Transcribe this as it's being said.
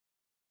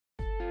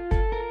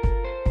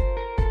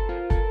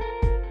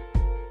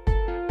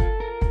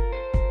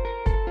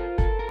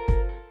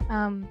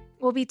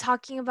We'll be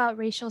talking about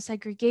racial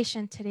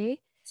segregation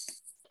today.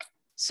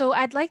 So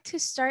I'd like to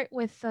start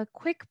with a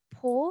quick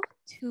poll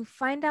to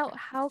find out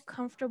how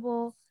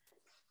comfortable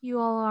you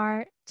all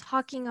are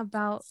talking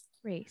about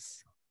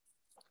race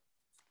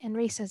and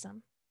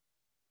racism.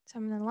 So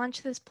I'm going to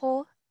launch this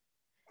poll.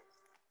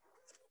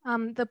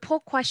 The poll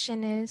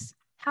question is,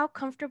 how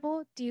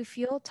comfortable do you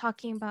feel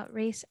talking about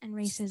race and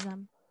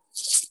racism?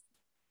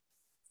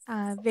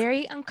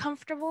 Very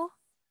uncomfortable,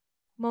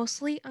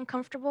 mostly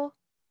uncomfortable,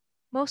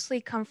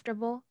 mostly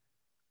comfortable,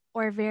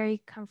 or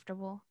very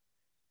comfortable.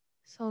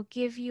 So I'll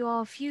give you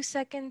all a few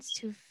seconds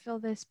to fill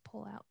this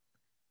poll out.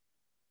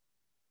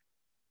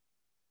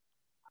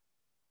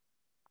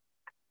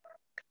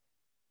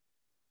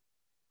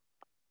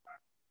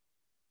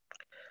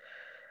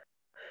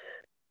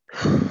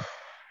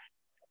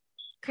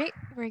 Great,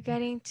 we're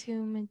getting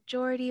to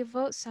majority of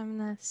votes, so I'm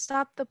gonna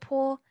stop the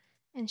poll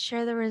and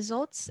share the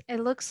results. It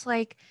looks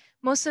like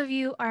most of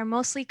you are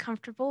mostly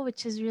comfortable,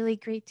 which is really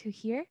great to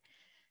hear,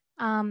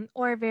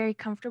 or very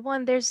comfortable.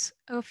 And there's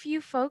a few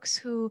folks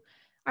who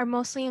are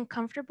mostly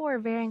uncomfortable or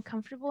very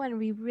uncomfortable, and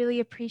we really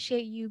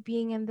appreciate you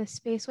being in this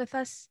space with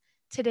us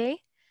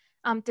today,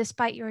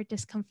 despite your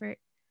discomfort.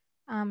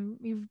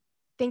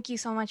 Thank you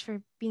so much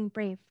for being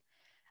brave.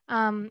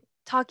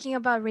 Talking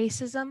about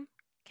racism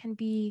can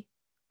be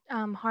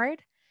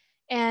hard,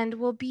 and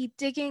we'll be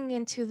digging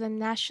into the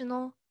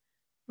national,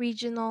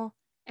 regional,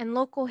 and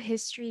local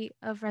history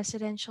of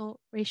residential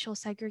racial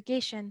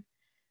segregation.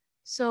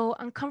 So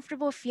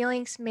uncomfortable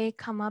feelings may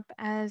come up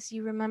as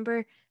you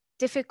remember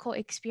difficult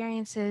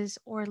experiences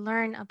or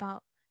learn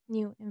about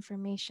new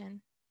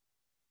information.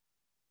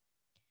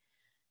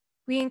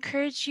 We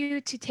encourage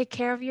you to take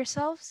care of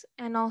yourselves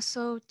and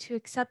also to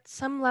accept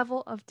some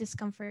level of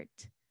discomfort.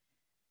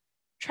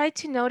 Try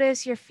to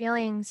notice your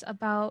feelings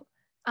about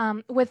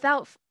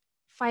without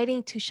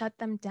fighting to shut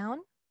them down,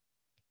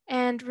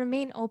 and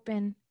remain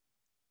open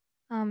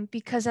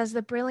because, as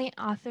the brilliant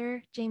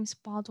author James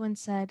Baldwin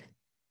said,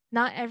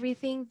 not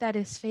everything that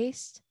is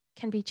faced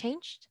can be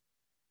changed,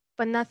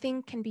 but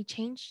nothing can be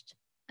changed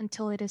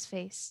until it is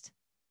faced.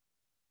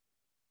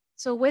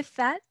 So with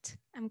that,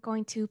 I'm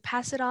going to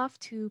pass it off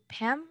to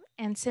Pam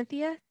and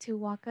Cynthia to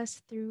walk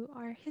us through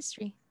our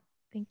history.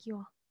 Thank you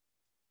all.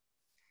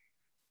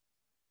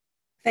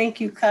 Thank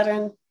you,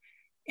 Karan.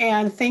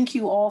 And thank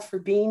you all for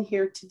being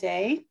here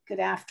today. Good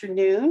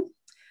afternoon.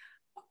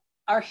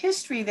 Our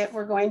history that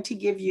we're going to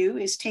give you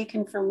is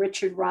taken from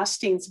Richard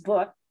Rothstein's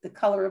book, The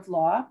Color of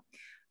Law,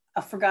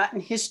 A Forgotten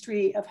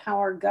History of How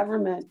Our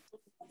Government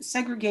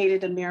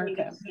Segregated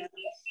America,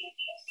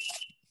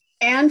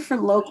 and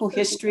from local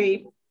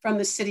history from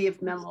the city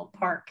of Menlo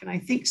Park. And I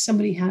think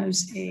somebody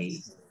has a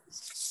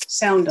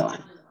sound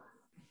on.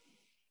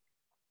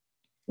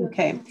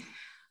 Okay.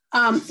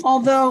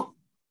 Although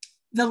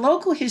the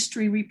local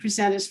history we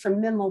present is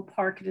from Menlo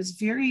Park, it is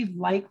very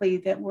likely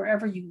that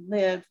wherever you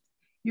live,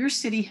 your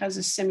city has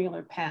a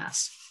similar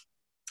past.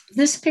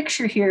 This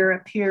picture here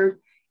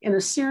appeared in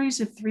a series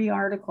of 3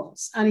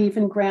 articles,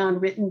 Uneven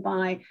Ground, written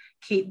by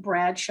Kate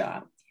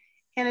Bradshaw.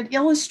 And it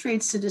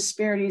illustrates the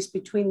disparities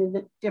between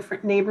the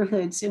different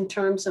neighborhoods in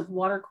terms of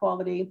water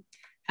quality,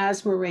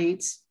 asthma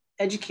rates,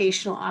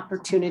 educational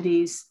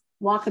opportunities,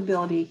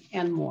 walkability,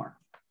 and more.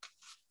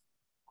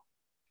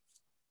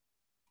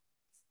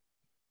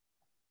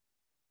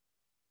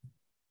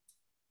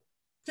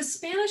 The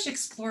Spanish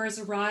explorers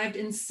arrived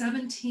in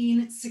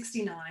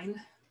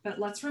 1769, but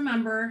let's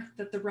remember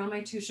that the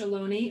Ramaytush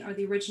Ohlone are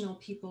the original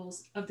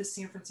peoples of the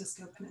San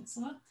Francisco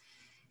Peninsula,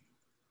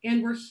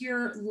 and we're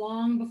here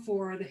long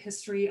before the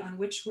history on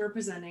which we're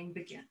presenting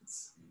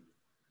begins.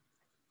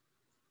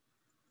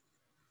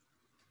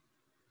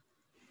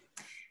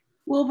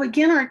 We'll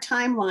begin our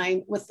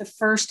timeline with the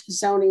first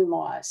zoning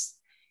laws.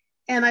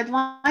 And I'd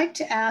like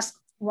to ask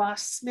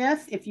Ross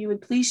Smith, if you would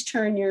please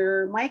turn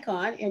your mic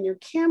on and your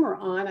camera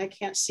on, I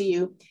can't see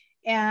you,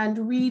 and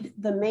read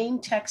the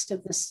main text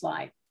of this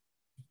slide.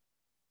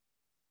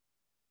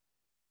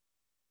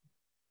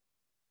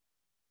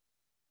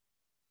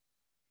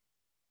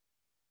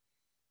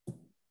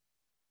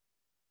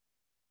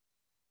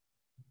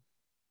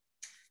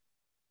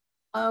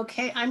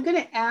 Okay, I'm going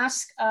to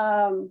ask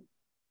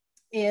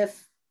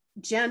if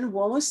Jen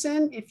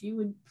Wollison, if you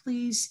would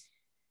please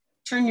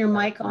turn your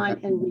mic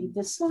on and read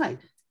this slide.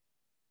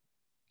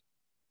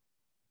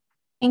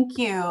 Thank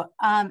you.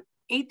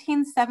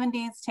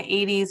 1870s to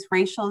 80s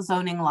racial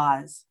zoning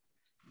laws.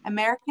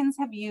 Americans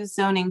have used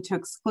zoning to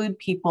exclude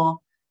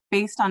people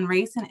based on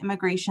race and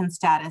immigration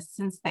status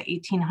since the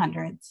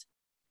 1800s.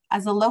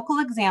 As a local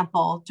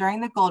example,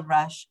 during the gold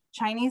rush,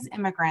 Chinese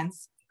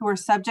immigrants who were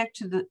subject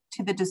to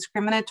the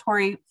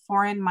discriminatory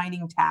foreign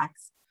mining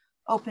tax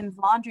opened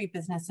laundry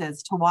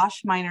businesses to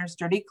wash miners'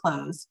 dirty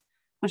clothes,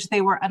 which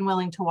they were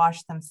unwilling to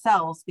wash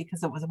themselves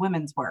because it was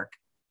women's work.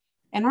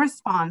 In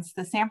response,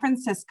 the San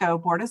Francisco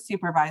Board of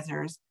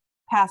Supervisors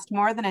passed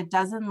more than a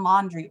dozen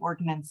laundry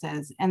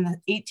ordinances in the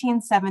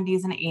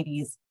 1870s and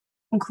 80s,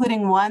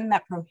 including one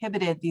that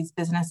prohibited these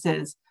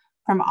businesses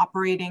from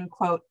operating,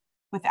 quote,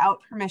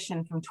 without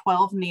permission from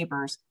 12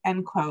 neighbors,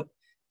 end quote,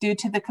 due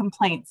to the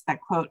complaints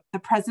that, quote, the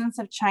presence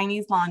of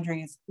Chinese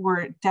laundries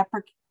were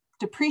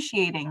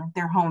depreciating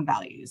their home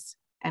values,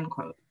 end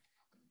quote.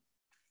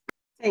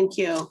 Thank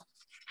you.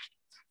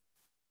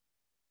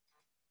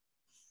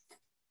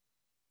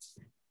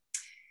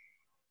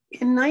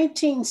 In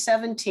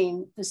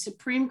 1917, the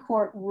Supreme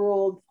Court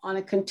ruled on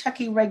a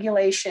Kentucky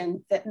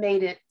regulation that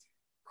made it,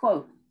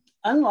 quote,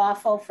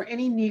 unlawful for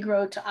any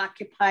Negro to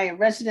occupy a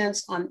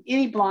residence on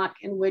any block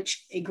in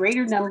which a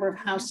greater number of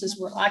houses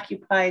were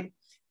occupied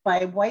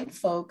by white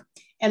folk,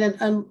 and an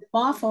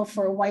unlawful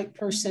for a white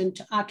person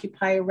to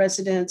occupy a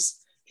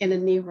residence in a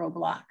Negro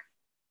block.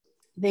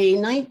 The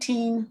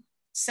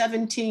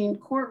 1917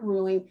 court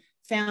ruling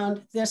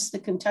found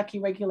the Kentucky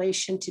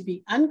regulation, to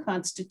be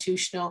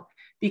unconstitutional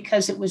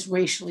because it was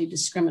racially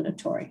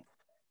discriminatory.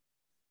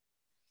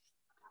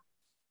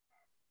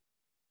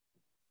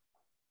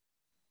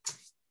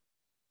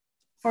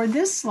 For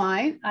this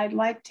slide, I'd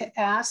like to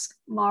ask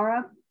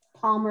Laura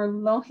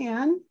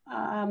Palmer-Lohan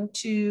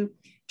to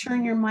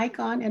turn your mic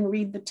on and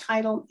read the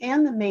title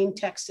and the main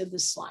text of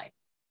this slide.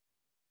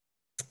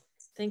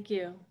 Thank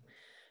you.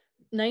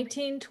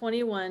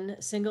 1921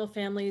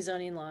 single-family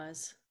zoning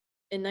laws.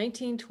 In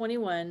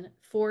 1921,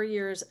 4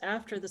 years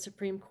after the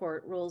Supreme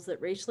Court rules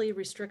that racially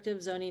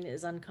restrictive zoning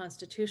is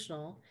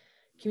unconstitutional,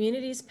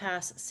 communities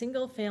pass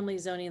single-family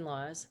zoning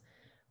laws,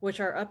 which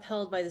are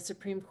upheld by the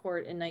Supreme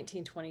Court in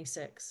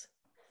 1926.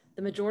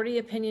 The majority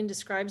opinion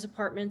describes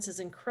apartments as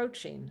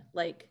encroaching,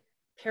 like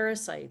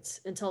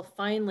parasites, until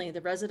finally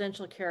the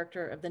residential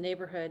character of the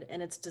neighborhood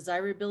and its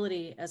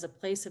desirability as a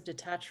place of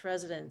detached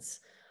residences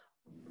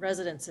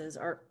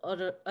are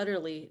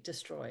utterly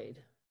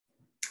destroyed.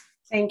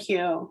 Thank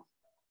you.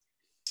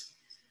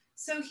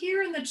 So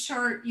here in the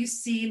chart, you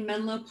see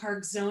Menlo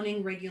Park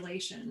zoning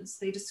regulations.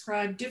 They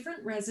describe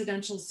different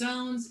residential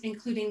zones,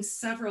 including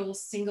several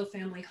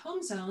single-family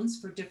home zones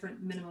for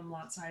different minimum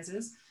lot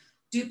sizes,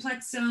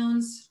 duplex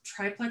zones,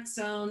 triplex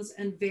zones,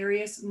 and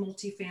various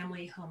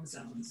multifamily home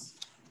zones.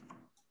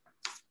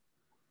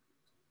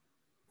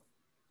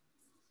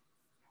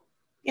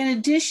 In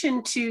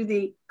addition to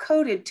the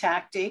coded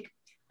tactic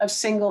of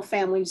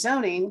single-family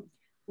zoning,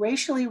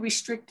 racially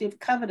restrictive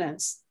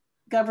covenants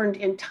governed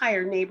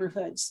entire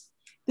neighborhoods.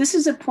 This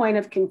is a point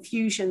of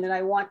confusion that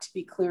I want to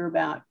be clear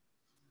about.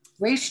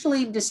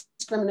 Racially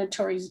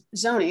discriminatory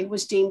zoning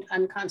was deemed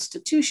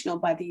unconstitutional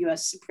by the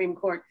US Supreme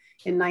Court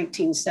in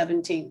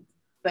 1917.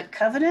 But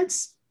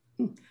covenants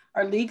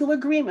are legal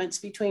agreements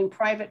between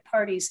private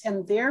parties,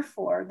 and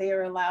therefore they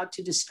are allowed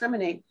to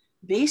discriminate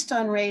based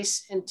on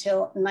race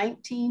until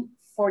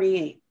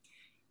 1948.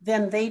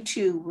 Then they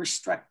too were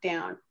struck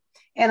down.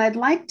 And I'd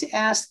like to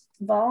ask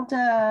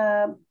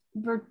Valda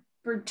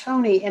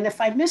Bertoni, and if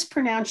I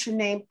mispronounce your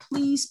name,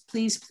 please,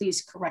 please,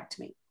 please correct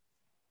me.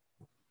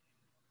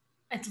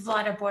 It's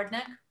Vlada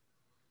Bordnik.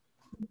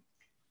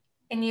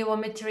 And you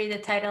want me to read the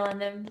title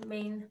and the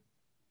main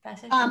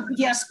passage?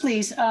 Yes,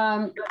 please.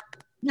 No,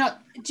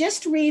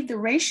 just read the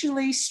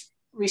racially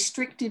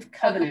restrictive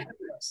covenant.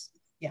 Okay.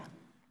 Yeah.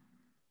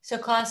 So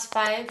clause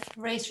 5,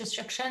 race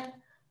restriction,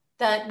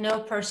 that no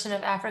person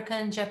of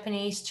African,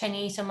 Japanese,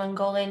 Chinese, or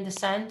Mongolian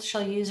descent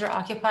shall use or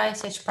occupy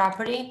such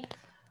property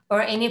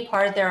or any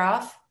part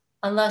thereof,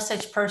 unless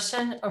such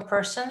person or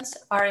persons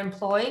are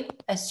employed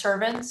as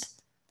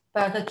servants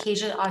by a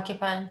Caucasian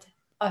occupant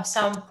of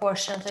some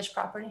portion of such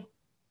property.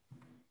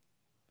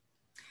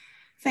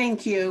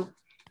 Thank you.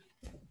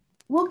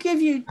 We'll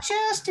give you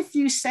just a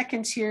few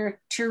seconds here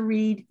to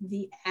read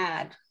the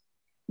ad.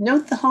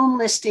 Note the home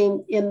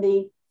listing in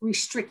the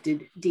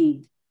restricted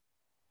deed.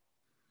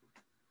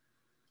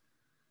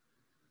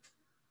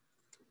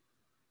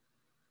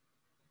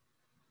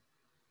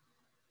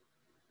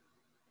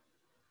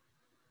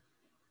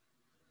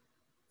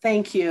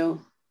 Thank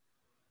you.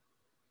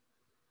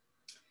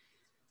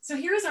 So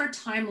here's our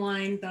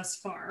timeline thus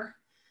far.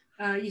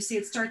 You see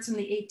it starts in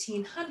the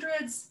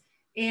 1800s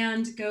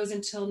and goes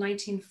until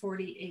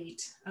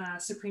 1948,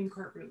 Supreme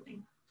Court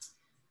ruling.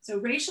 So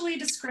racially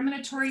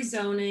discriminatory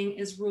zoning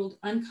is ruled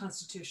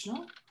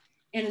unconstitutional,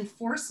 and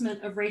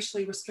enforcement of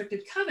racially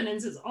restricted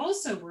covenants is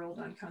also ruled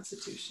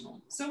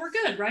unconstitutional. So we're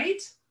good,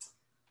 right?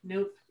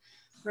 Nope.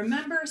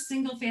 Remember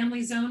single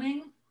family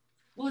zoning?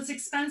 Well, it's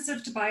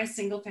expensive to buy a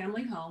single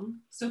family home,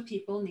 so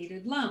people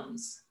needed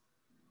loans.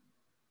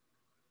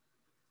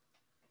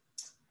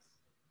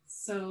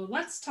 So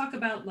let's talk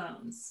about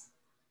loans.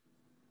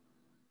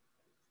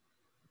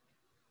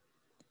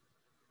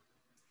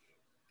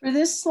 For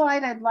this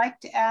slide, I'd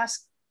like to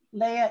ask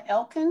Leah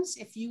Elkins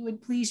if you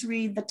would please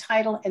read the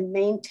title and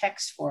main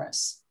text for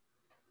us.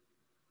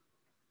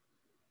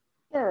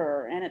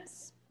 Sure, and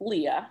it's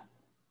Leah.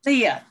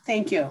 Leah,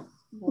 thank you.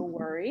 No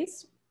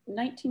worries.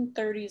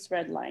 1930s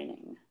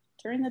redlining.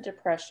 During the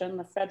Depression,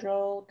 the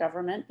federal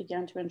government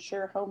began to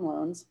insure home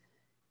loans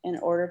in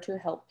order to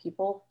help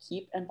people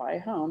keep and buy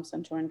homes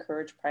and to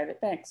encourage private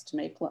banks to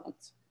make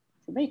loans.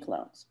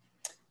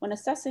 When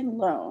assessing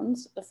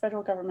loans, the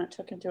federal government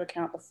took into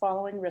account the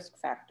following risk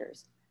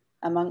factors,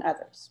 among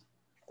others: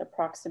 the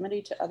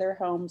proximity to other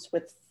homes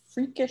with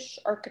freakish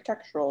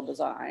architectural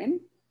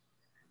design,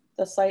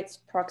 the site's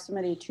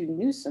proximity to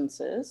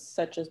nuisances,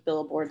 such as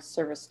billboards,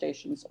 service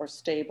stations, or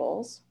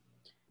stables,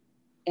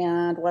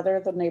 and whether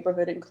the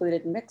neighborhood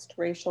included mixed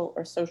racial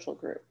or social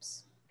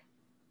groups.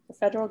 The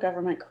federal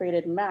government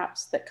created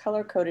maps that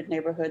color-coded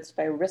neighborhoods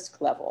by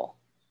risk level.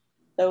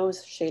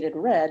 Those shaded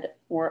red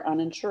were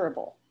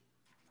uninsurable.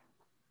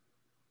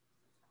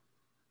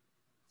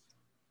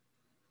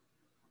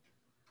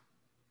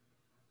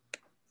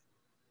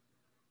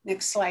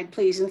 Next slide,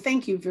 please, and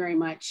thank you very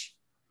much.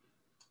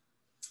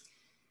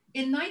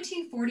 In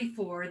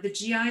 1944, the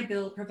GI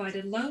Bill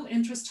provided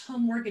low-interest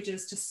home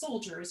mortgages to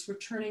soldiers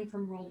returning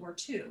from World War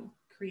II,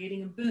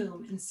 creating a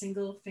boom in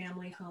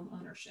single-family home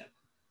ownership.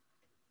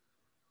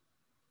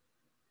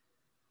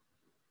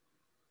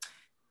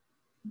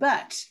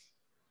 But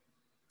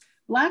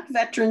Black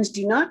veterans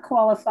do not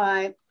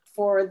qualify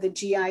for the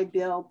GI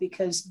Bill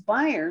because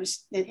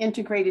buyers in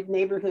integrated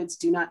neighborhoods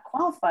do not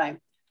qualify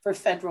for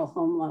federal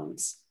home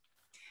loans.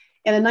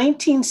 In a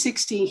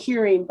 1960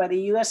 hearing by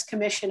the U.S.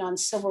 Commission on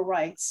Civil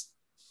Rights,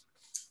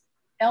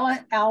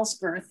 Ella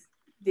Alsberth,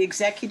 the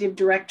executive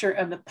director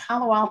of the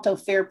Palo Alto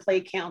Fair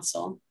Play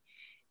Council,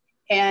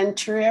 and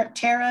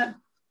Tara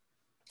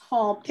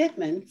Hall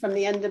Pittman from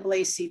the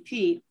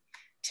NAACP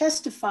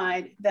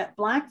testified that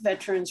Black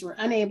veterans were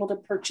unable to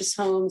purchase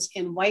homes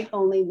in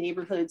white-only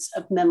neighborhoods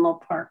of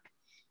Menlo Park.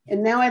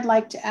 And now I'd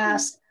like to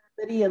ask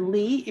Lydia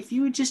Lee, if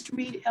you would just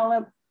read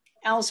Ella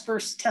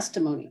Alsberth's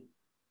testimony.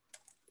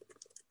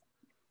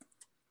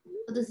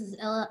 This is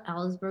Ella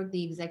Alsberg,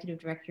 the Executive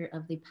Director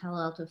of the Palo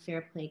Alto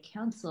Fair Play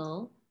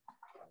Council,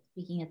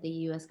 speaking at the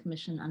U.S.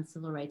 Commission on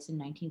Civil Rights in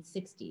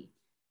 1960.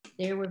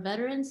 There were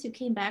veterans who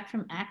came back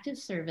from active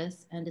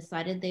service and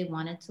decided they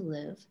wanted to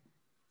live.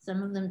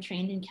 Some of them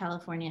trained in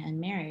California and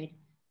married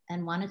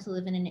and wanted to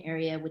live in an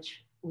area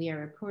which we are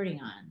reporting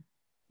on.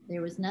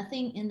 There was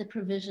nothing in the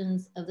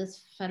provisions of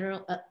this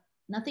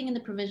nothing in the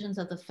provisions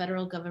of the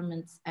federal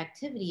government's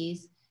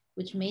activities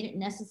which made it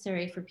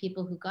necessary for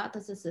people who got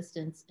this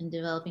assistance in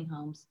developing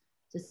homes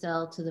to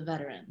sell to the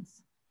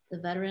veterans. The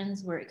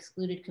veterans were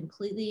excluded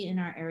completely in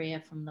our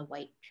area from the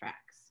white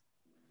tracts.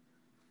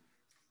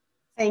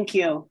 Thank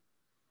you.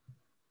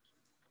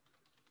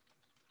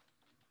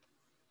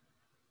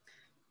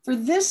 For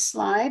this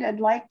slide, I'd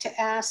like to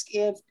ask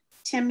if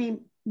Timmy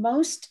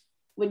Most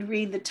would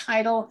read the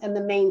title and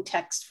the main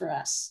text for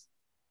us.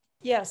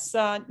 Yes,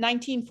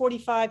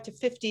 1945 to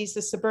 50s,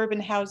 the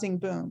suburban housing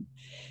boom.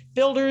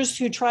 Builders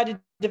who try to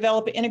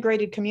develop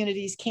integrated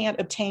communities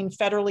can't obtain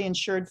federally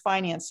insured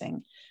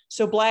financing,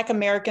 so Black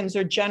Americans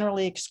are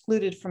generally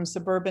excluded from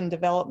suburban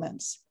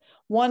developments.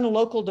 One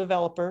local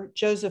developer,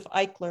 Joseph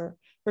Eichler,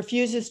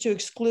 refuses to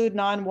exclude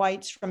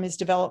non-whites from his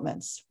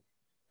developments.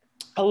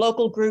 A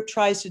local group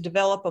tries to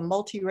develop a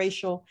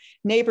multiracial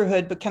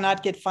neighborhood but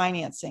cannot get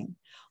financing.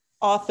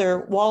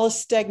 Author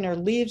Wallace Stegner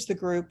leaves the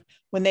group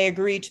when they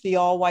agree to the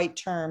all-white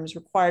terms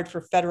required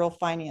for federal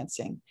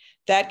financing.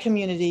 That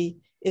community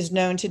is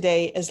known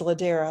today as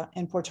Ladera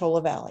in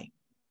Portola Valley.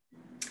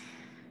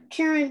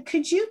 Karen,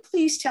 could you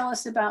please tell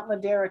us about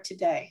Ladera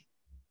today?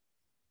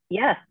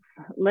 Yes,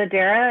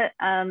 Ladera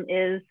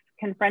is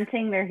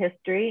confronting their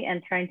history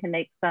and trying to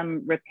make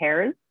some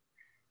repairs.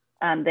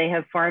 They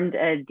have formed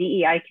a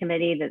DEI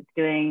committee that's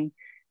doing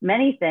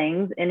many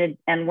things,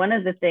 and one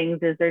of the things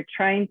is they're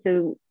trying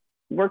to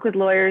work with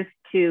lawyers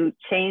to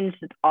change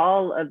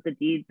all of the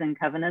deeds and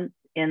covenants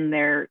in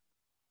their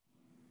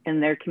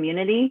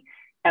community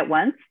at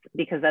once,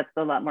 because that's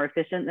a lot more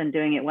efficient than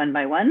doing it one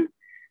by one.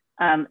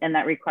 And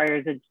that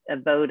requires a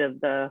vote of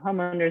the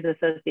homeowners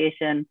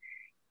association.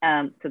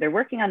 So they're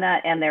working on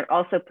that, and they're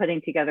also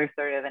putting together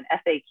sort of an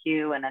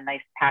FAQ and a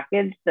nice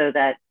package so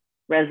that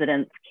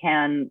residents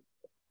can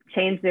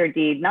change their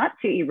deed, not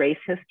to erase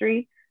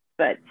history,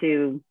 but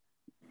to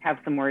have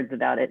some words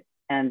about it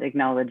and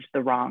acknowledge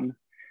the wrong.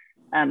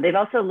 They've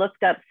also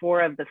looked up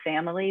the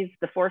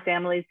four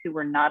families who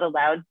were not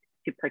allowed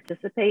to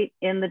participate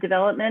in the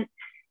development,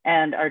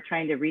 and are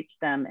trying to reach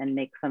them and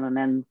make some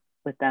amends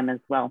with them as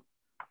well.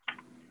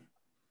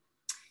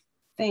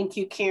 Thank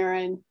you,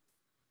 Karen.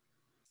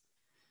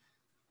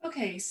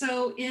 Okay,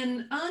 so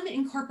in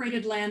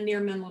unincorporated land near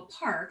Menlo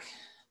Park,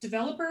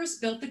 developers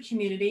built the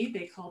community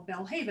they call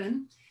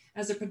Belhaven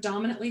as a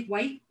predominantly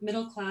white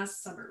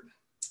middle-class suburb.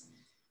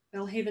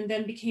 Belhaven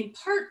then became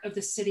part of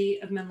the city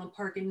of Menlo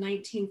Park in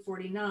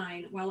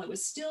 1949, while it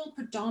was still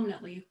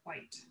predominantly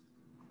white.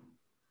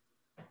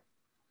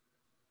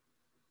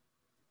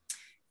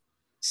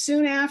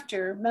 Soon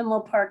after, Menlo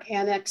Park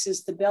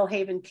annexes the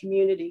Belhaven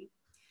community.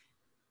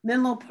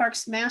 Menlo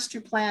Park's master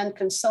plan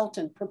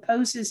consultant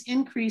proposes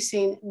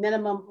increasing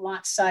minimum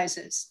lot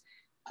sizes.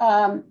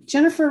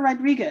 Jennifer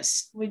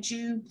Rodriguez, would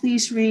you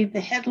please read the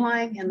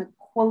headline and the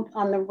quote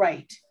on the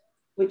right,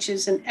 which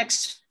is an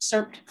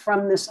excerpt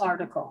from this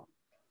article.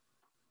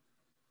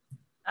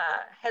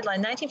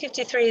 Headline,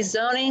 1953,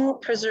 zoning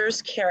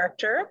preserves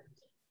character.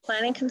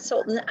 Planning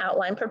consultant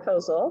outline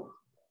proposal.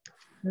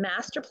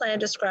 Master plan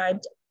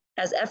described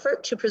as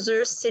effort to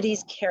preserve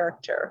city's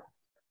character.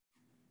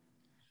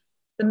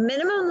 The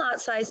minimum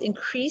lot size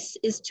increase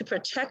is to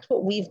protect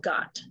what we've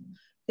got.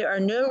 There are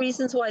no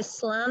reasons why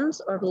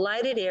slums or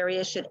blighted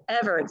areas should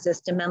ever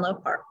exist in Menlo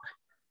Park.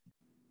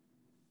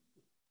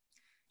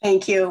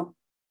 Thank you.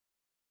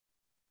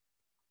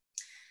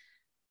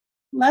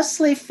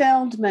 Leslie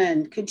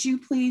Feldman, could you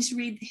please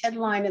read the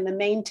headline and the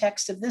main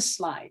text of this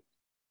slide?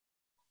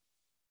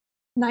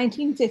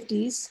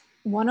 1950s,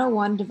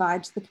 101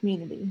 divides the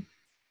community.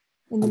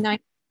 In the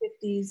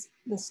 1950s,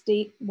 the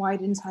state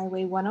widens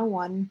Highway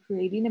 101,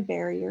 creating a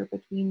barrier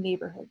between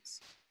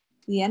neighborhoods.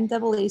 The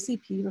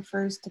NAACP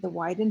refers to the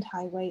widened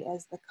highway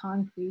as the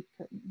concrete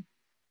curtain.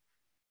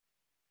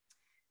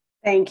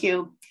 Thank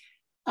you.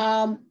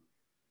 I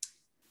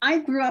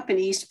grew up in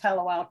East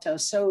Palo Alto,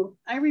 so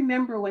I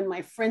remember when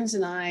my friends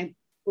and I,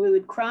 we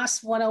would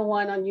cross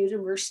 101 on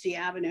University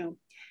Avenue.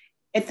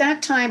 At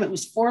that time, it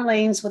was 4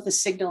 lanes with a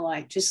signal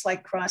light, just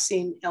like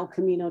crossing El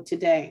Camino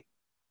today.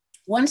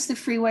 Once the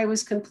freeway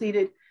was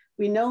completed,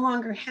 we no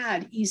longer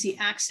had easy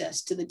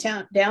access to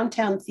the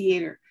downtown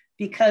theater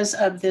because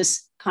of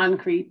this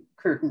concrete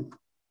curtain.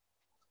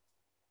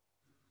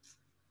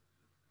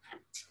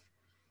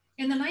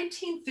 In the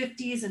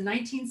 1950s and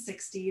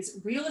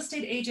 1960s, real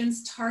estate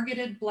agents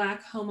targeted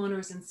Black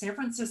homeowners in San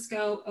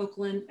Francisco,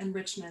 Oakland, and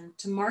Richmond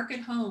to market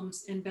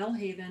homes in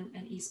Belhaven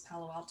and East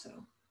Palo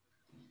Alto.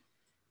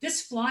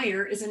 This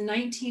flyer is a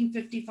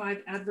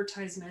 1955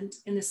 advertisement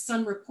in the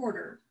Sun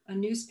Reporter, a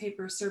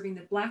newspaper serving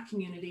the Black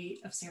community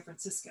of San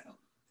Francisco.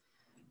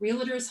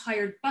 Realtors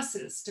hired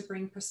buses to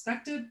bring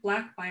prospective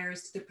Black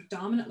buyers to the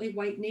predominantly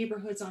white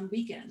neighborhoods on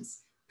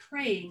weekends,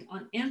 preying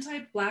on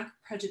anti-Black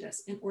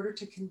prejudice in order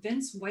to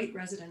convince white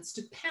residents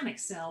to panic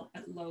sell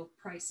at low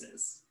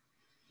prices.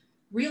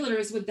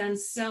 Realtors would then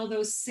sell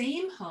those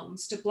same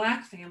homes to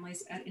Black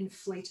families at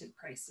inflated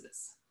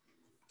prices.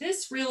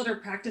 This realtor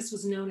practice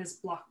was known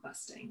as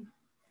blockbusting.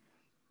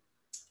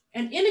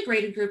 An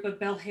integrated group of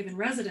Belhaven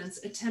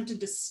residents attempted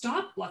to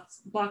stop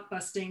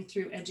blockbusting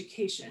through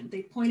education.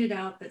 They pointed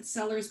out that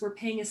sellers were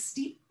paying a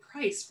steep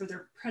price for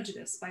their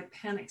prejudice by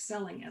panic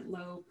selling at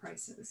low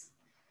prices.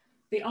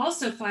 They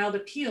also filed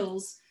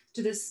appeals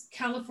to this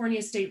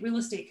California State Real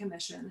Estate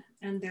Commission,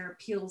 and their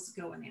appeals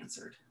go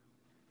unanswered.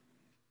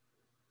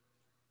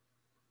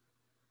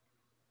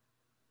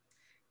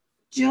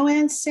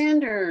 Joanne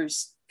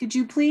Sanders, could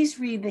you please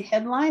read the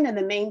headline and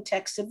the main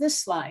text of this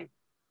slide?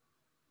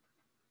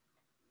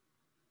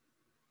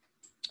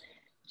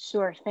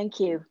 Sure, thank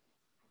you.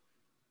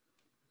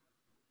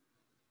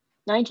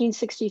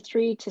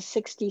 1963 to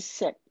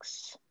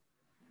 66,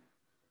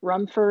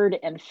 Rumford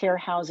and Fair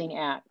Housing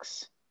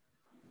Acts.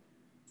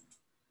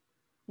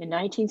 In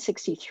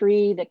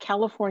 1963, the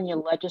California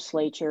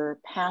legislature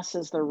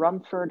passes the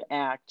Rumford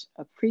Act,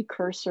 a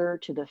precursor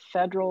to the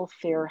Federal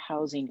Fair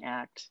Housing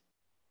Act.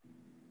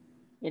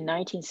 In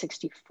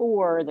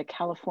 1964, the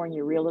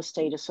California Real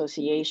Estate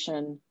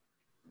Association,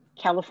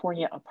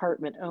 California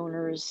Apartment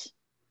Owners,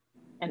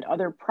 and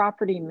other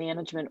property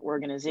management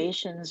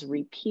organizations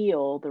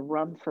repeal the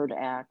Rumford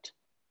Act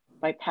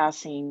by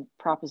passing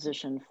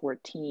Proposition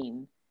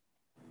 14.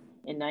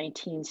 In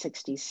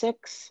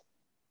 1966,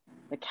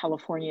 the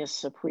California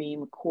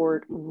Supreme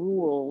Court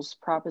rules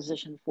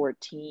Proposition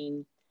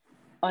 14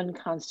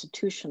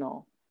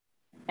 unconstitutional,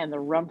 and the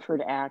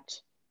Rumford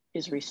Act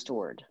is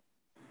restored.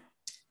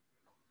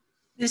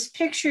 This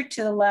picture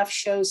to the left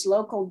shows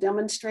local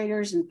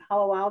demonstrators in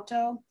Palo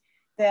Alto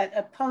that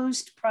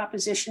opposed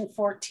Proposition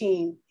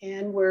 14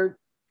 and were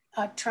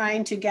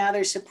trying to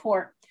gather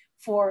support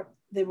for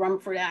the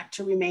Rumford Act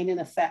to remain in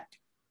effect.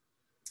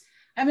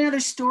 I have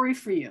another story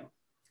for you.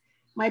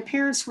 My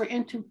parents were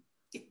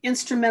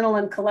instrumental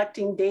in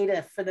collecting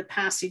data for the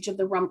passage of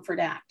the Rumford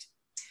Act.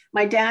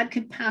 My dad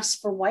could pass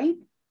for white,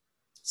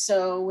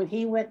 so when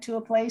he went to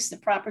a place, the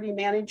property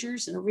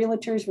managers and the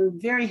realtors were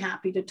very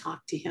happy to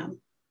talk to him.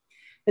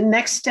 The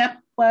next step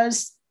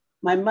was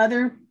my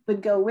mother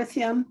would go with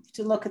him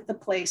to look at the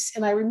place.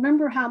 And I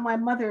remember how my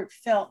mother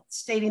felt,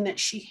 stating that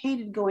she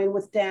hated going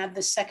with Dad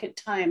the second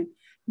time,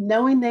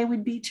 knowing they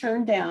would be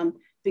turned down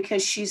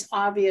because she's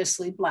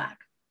obviously Black.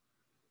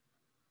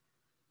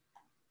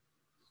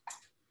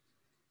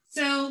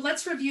 So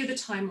let's review the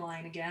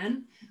timeline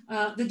again.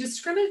 The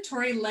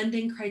discriminatory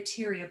lending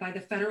criteria by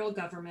the federal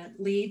government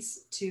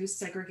leads to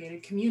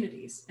segregated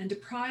communities and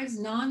deprives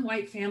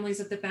non-white families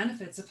of the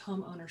benefits of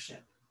home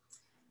ownership.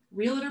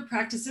 Realtor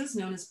practices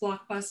known as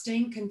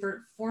blockbusting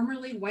convert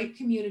formerly white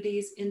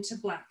communities into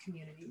Black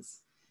communities.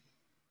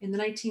 In the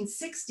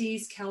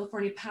 1960s,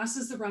 California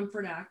passes the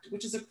Rumford Act,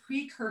 which is a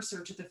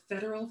precursor to the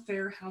Federal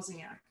Fair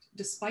Housing Act,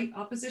 despite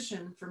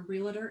opposition from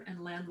realtor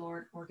and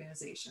landlord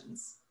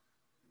organizations.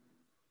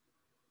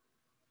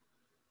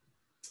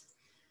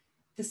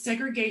 The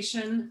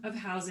segregation of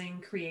housing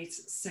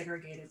creates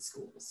segregated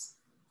schools.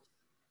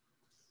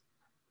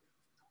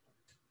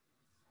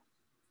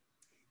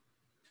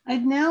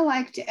 I'd now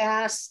like to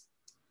ask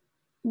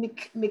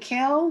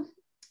Mikhail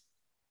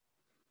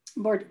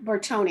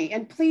Bortoni,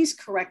 and please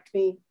correct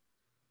me.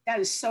 That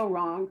is so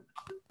wrong.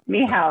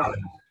 Michal.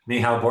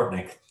 Michal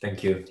Bortnik,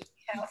 thank you.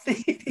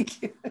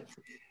 Thank you.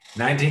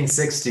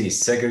 1960,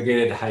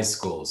 segregated high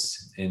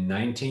schools. In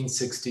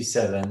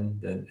 1967,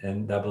 the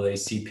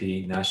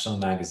NAACP National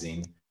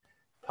Magazine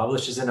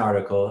publishes an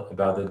article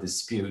about the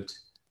dispute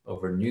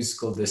over new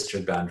school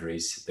district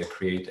boundaries that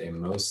create a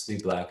mostly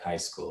Black high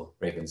school,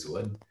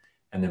 Ravenswood,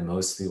 and a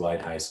mostly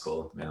white high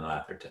school, Menlo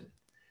Atherton.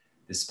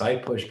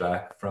 Despite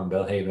pushback from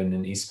Belhaven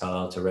and East Palo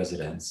Alto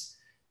residents,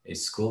 a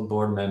school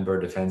board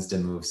member defends the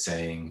move,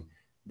 saying,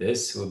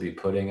 "This will be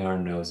putting our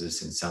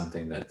noses in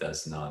something that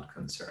does not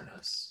concern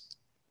us."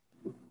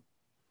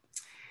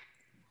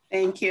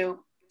 Thank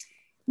you.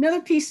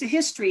 Another piece of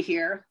history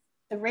here.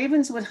 The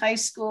Ravenswood High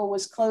School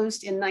was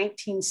closed in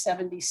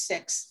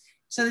 1976.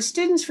 So the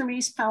students from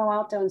East Palo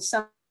Alto and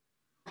South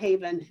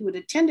Haven who had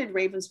attended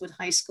Ravenswood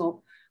High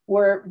School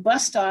were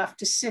bused off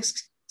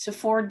to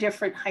 4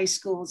 different high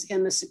schools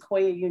in the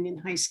Sequoia Union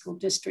High School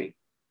District.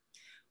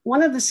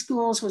 One of the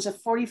schools was a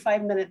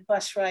 45-minute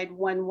bus ride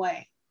one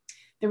way.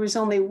 There was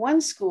only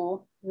one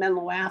school,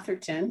 Menlo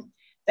Atherton,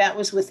 that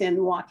was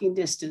within walking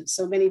distance.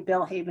 So many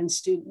Belhaven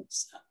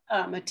students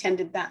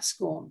attended that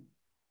school.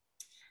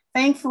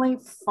 Thankfully,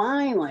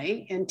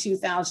 finally, in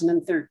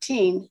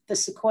 2013, the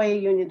Sequoia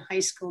Union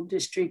High School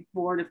District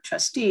Board of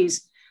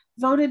Trustees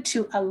voted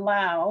to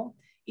allow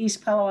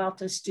East Palo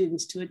Alto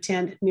students to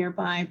attend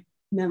nearby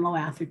Menlo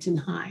Atherton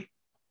High.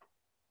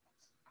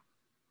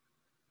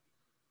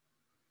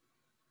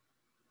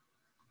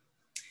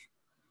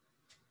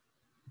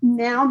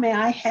 Now, may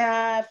I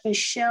have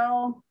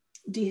Michelle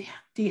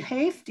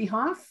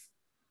DeHoff?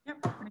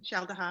 Yep,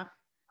 Michelle DeHoff.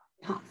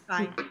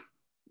 Hi.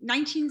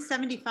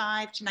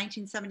 1975 to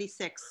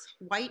 1976,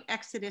 white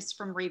exodus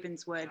from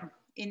Ravenswood.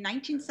 In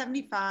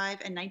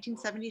 1975 and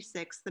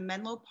 1976, the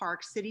Menlo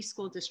Park City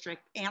School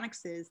District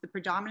annexes the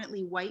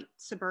predominantly white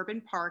suburban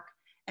Park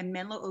and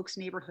Menlo Oaks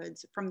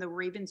neighborhoods from the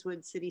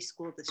Ravenswood City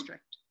School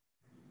District.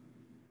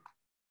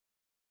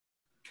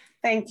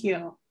 Thank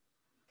you.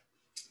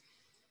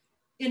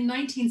 In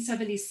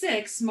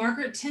 1976,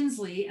 Margaret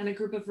Tinsley and a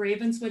group of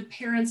Ravenswood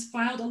parents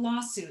filed a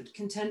lawsuit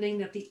contending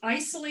that the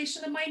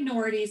isolation of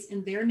minorities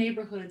in their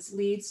neighborhoods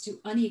leads to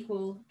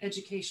unequal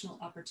educational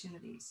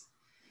opportunities.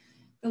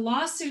 The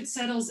lawsuit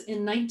settles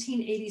in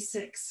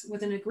 1986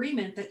 with an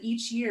agreement that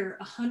each year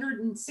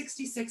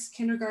 166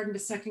 kindergarten to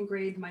 2nd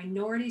grade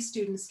minority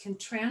students can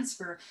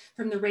transfer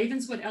from the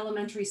Ravenswood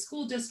Elementary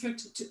School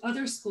District to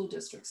other school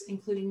districts,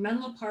 including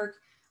Menlo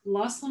Park,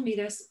 Los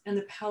Lomitas, and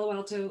the Palo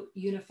Alto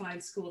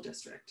Unified School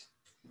District.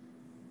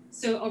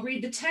 So I'll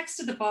read the text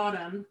at the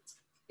bottom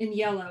in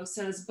yellow.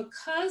 Says,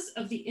 because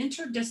of the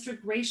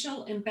inter-district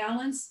racial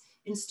imbalance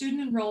in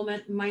student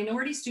enrollment,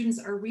 minority students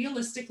are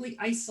realistically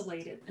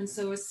isolated, and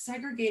so a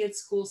segregated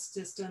school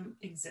system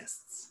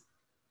exists.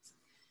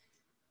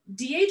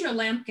 Deidre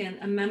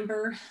Lampkin, a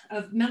member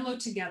of Menlo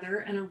Together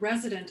and a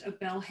resident of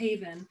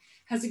Belhaven,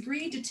 has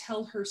agreed to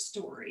tell her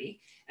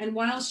story. And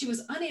while she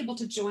was unable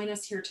to join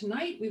us here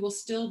tonight, we will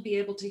still be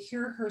able to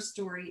hear her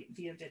story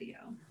via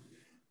video.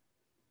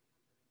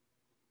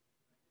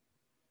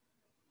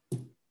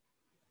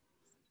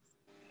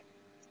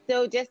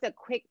 So just a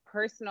quick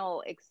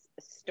personal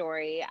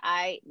story.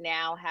 I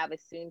now have a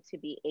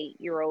soon-to-be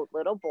 8-year-old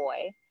little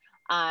boy.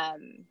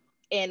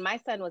 And my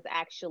son was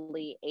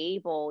actually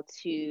able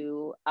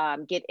to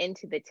get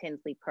into the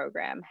Tinsley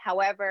program.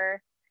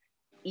 However,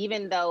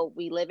 even though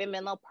we live in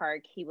Menlo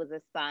Park, he was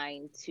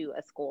assigned to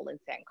a school in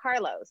San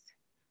Carlos.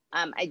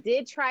 I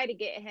did try to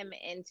get him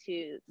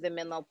into the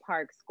Menlo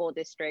Park School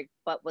District,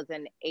 but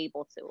wasn't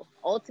able to.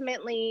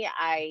 Ultimately,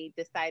 I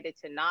decided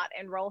to not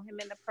enroll him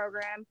in the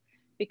program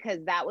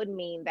because that would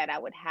mean that I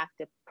would have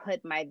to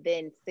put my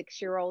then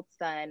 6-year-old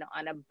son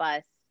on a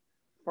bus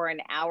for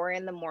an hour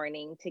in the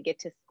morning to get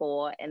to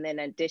school, and then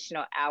an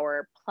additional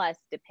hour plus,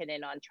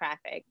 depending on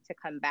traffic, to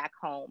come back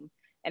home.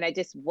 And I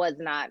just was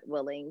not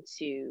willing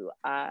to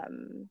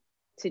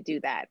do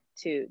that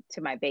to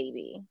my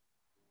baby.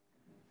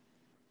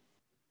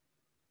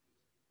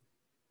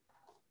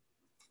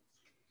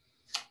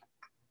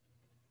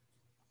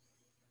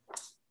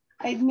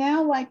 I'd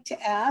now like to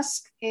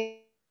ask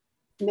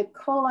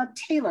Nicola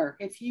Taylor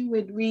if you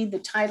would read the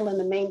title and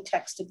the main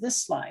text of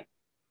this slide.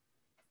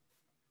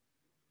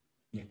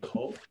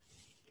 Nicole?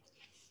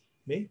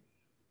 Me?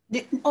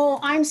 Oh,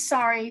 I'm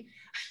sorry.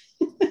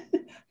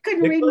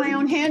 Couldn't read my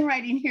own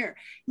handwriting here.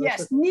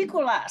 Yes,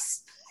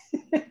 Nicolas.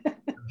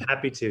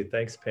 Happy to.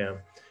 Thanks, Pam.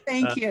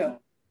 Thank you.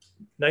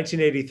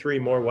 1983,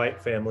 more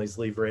white families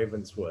leave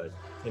Ravenswood.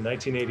 In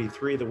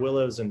 1983, the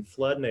Willows and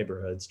Flood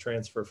neighborhoods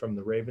transfer from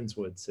the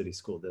Ravenswood City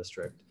School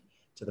District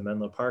to the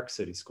Menlo Park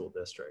City School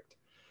District.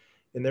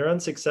 In their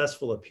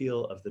unsuccessful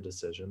appeal of the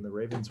decision, the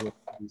Ravenswood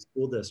City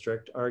School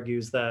District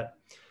argues that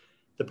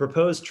the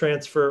proposed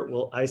transfer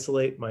will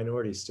isolate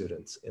minority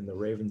students in the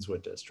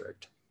Ravenswood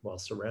district while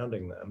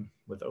surrounding them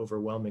with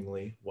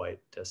overwhelmingly white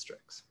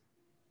districts.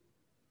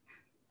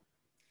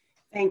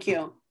 Thank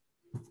you.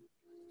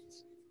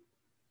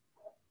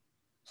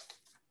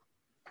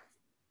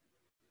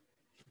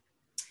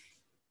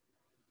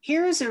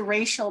 Here is a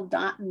racial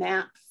dot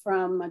map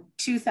from a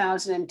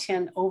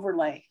 2010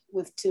 overlay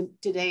with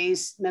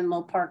today's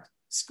Menlo Park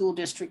School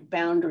District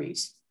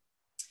boundaries.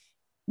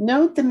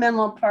 Note the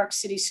Menlo Park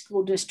City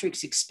School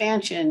District's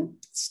expansion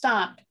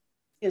stop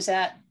is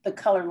at the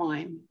color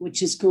line,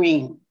 which is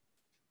green.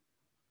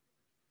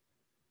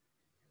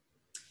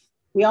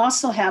 We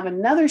also have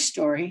another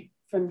story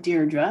from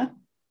Deirdre.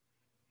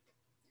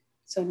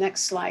 So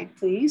next slide,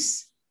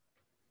 please.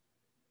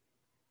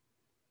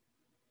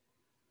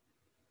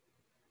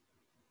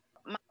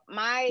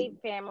 My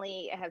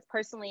family has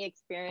personally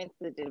experienced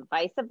the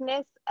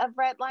divisiveness of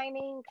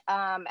redlining.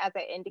 As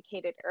I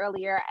indicated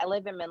earlier, I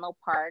live in Menlo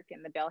Park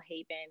in the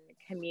Belhaven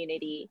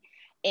community,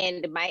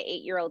 and my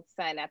 8-year-old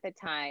son at the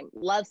time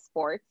loved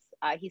sports.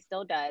 He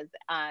still does,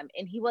 and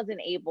he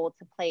wasn't able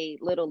to play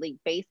Little League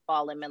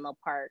Baseball in Menlo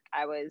Park.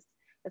 I was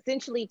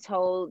essentially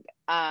told,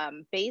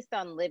 based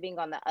on living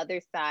on the other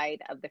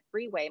side of the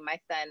freeway, my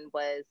son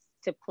was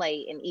to play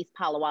in East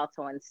Palo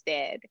Alto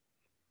instead.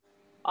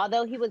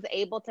 Although he was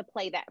able to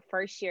play that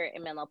first year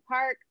in Menlo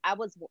Park, I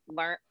was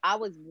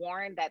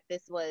warned that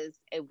this was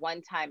a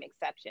one-time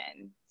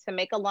exception. To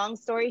make a long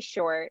story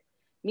short,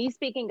 me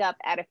speaking up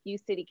at a few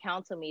city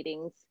council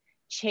meetings,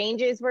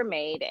 changes were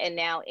made, and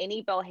now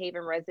any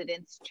Belhaven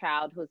resident's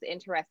child who's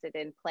interested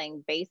in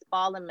playing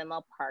baseball in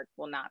Menlo Park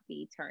will not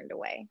be turned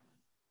away.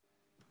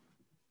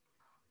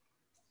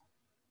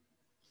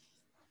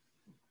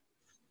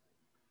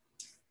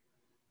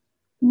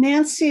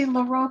 Nancy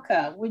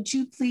LaRocca, would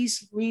you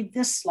please read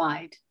this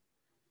slide?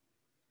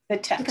 The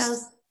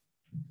text.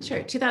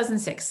 Sure.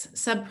 2006,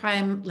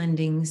 subprime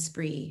lending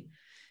spree.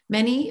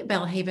 Many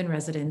Belhaven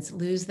residents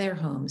lose their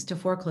homes to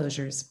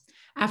foreclosures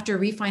after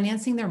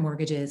refinancing their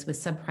mortgages with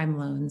subprime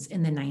loans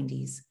in the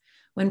 90s,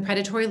 when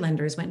predatory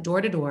lenders went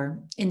door to door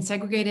in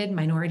segregated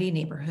minority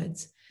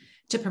neighborhoods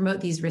to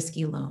promote these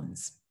risky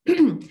loans.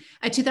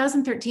 A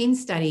 2013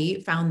 study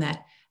found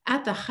that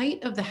at the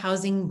height of the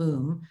housing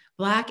boom,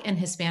 Black and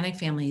Hispanic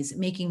families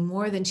making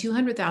more than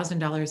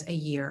 $200,000 a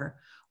year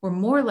were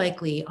more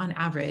likely on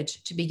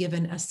average to be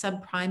given a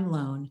subprime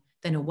loan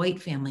than a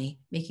white family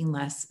making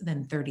less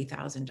than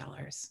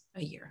 $30,000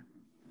 a year.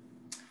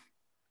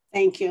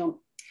 Thank you.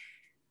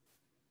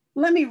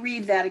 Let me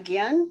read that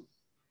again.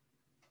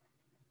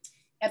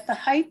 At the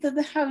height of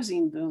the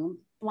housing boom,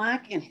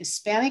 Black and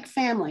Hispanic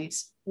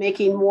families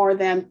making more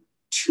than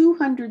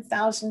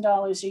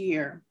 $200,000 a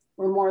year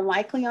were more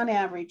likely on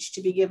average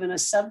to be given a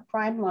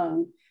subprime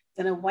loan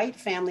than a white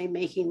family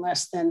making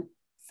less than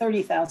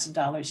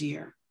 $30,000 a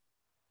year.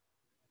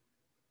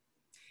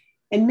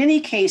 In many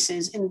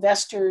cases,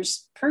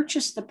 investors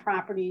purchase the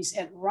properties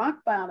at rock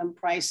bottom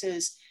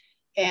prices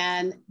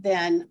and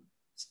then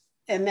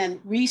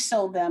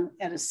resold them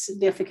at a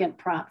significant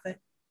profit.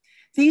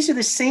 These are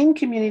the same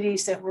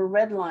communities that were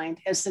redlined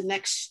as the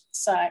next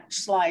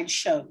slide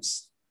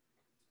shows.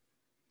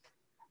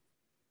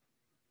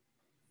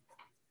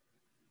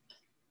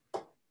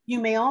 You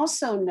may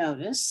also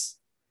notice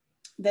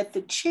that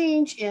the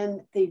change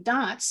in the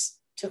dots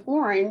to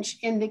orange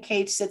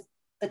indicates that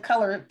the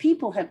color of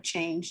people have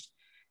changed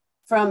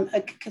from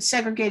a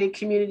segregated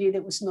community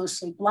that was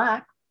mostly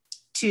Black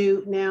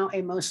to now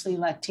a mostly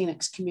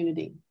Latinx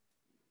community.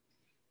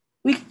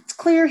 It's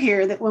clear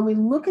here that when we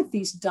look at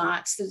these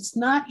dots, that it's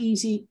not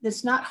easy,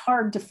 it's not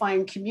hard to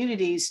find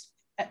communities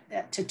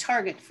to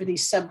target for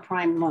these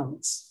subprime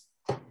loans.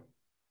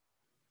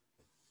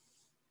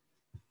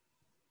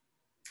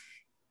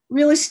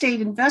 Real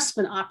estate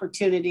investment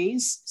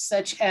opportunities,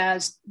 such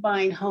as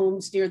buying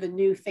homes near the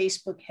new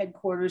Facebook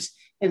headquarters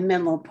in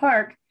Menlo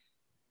Park,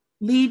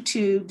 lead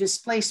to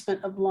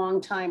displacement of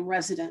longtime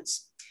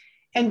residents.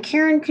 And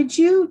Karen, could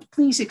you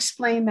please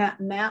explain that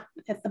map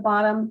at the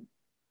bottom?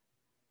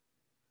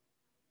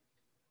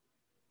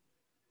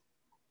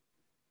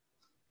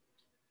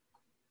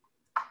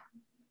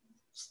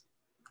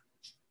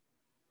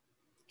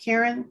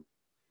 Karen?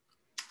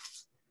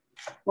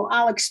 Well,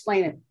 I'll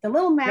explain it. The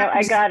little map. No,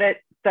 I got it.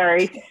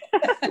 Sorry.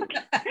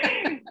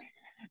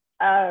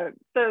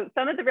 So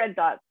some of the red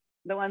dots,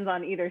 the ones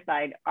on either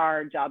side,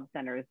 are job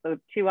centers. So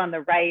 2 on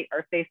the right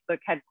are Facebook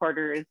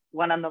headquarters.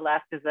 1 on the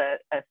left is a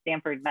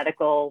Stanford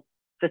medical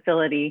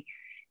facility.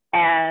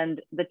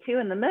 And the 2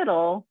 in the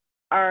middle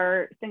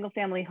are single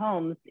family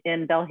homes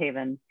in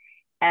Belhaven.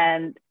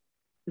 And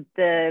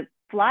the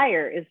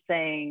flyer is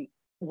saying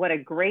what a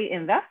great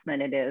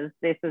investment it is.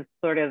 This is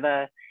sort of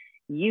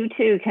you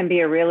too can be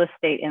a real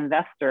estate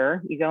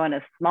investor. You go in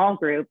a small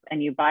group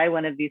and you buy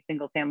one of these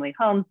single family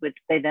homes, which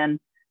they then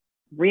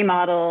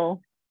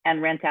remodel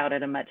and rent out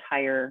at a much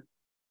higher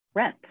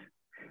rent.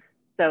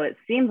 So it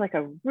seems like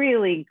a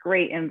really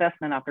great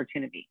investment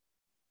opportunity.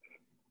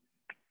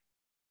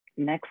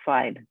 Next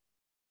slide.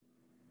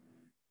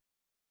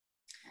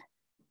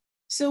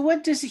 So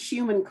what does a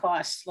human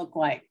cost look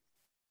like?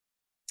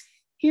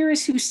 Here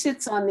is who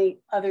sits on the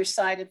other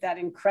side of that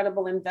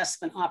incredible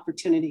investment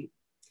opportunity.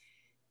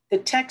 The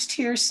text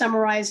here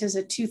summarizes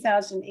a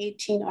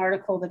 2018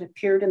 article that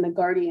appeared in The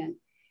Guardian.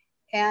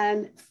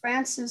 And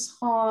Frances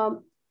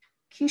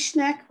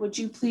Kishnek, would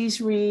you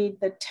please read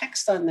the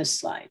text on this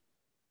slide?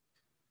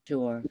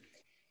 Sure.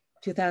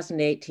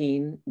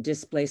 2018,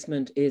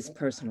 displacement is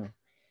personal.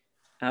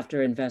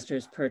 After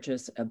investors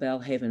purchase a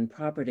Belhaven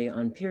property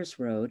on Pierce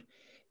Road,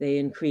 They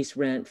increase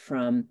rent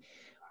from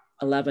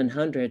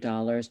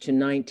 $1,100 to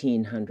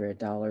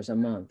 $1,900 a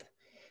month.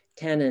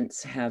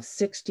 Tenants have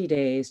 60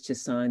 days to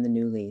sign the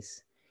new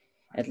lease.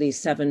 At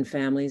least 7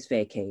 families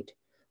vacate.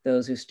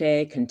 Those who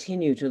stay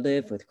continue to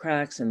live with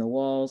cracks in the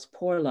walls,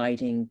 poor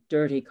lighting,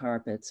 dirty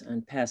carpets,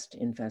 and pest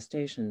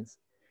infestations.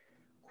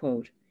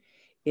 Quote,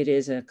 "It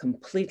is a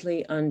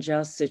completely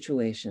unjust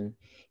situation,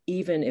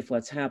 even if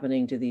what's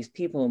happening to these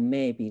people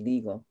may be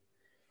legal,"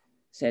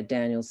 said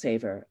Daniel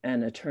Saver,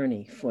 an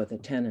attorney for the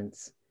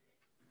tenants.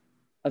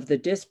 Of the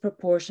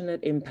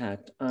disproportionate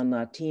impact on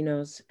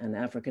Latinos and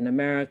African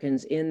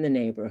Americans in the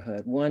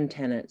neighborhood, one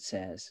tenant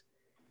says,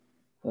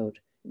 quote,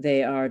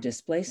 "They are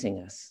displacing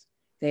us.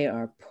 They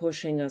are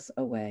pushing us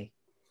away.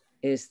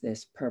 Is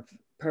this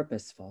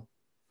purposeful?"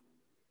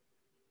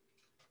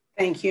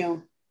 Thank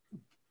you.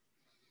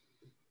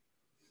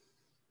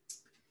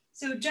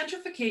 So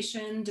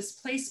gentrification,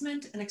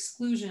 displacement, and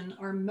exclusion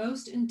are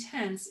most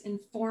intense in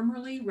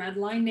formerly red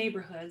line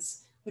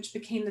neighborhoods, which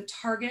became the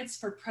targets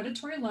for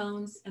predatory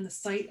loans and the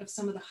site of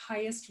some of the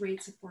highest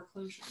rates of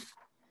foreclosure.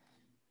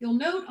 You'll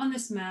note on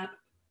this map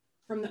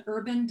from the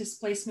Urban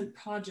Displacement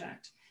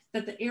Project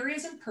that the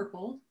areas in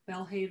purple,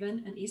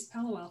 Belhaven and East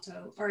Palo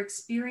Alto, are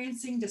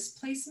experiencing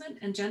displacement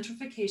and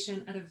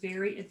gentrification at a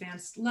very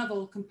advanced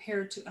level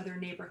compared to other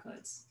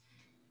neighborhoods.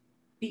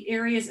 The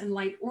areas in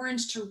light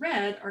orange to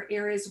red are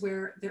areas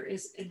where there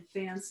is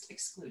advanced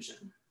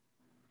exclusion.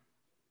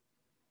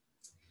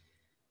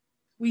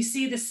 We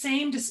see the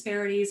same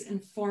disparities in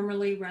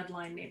formerly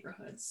redline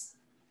neighborhoods.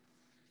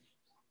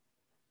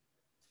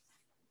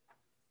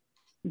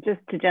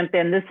 Just to jump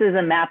in, this is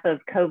a map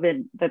of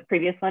COVID. The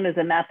previous one is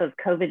a map of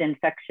COVID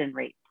infection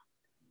rates.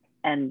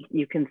 And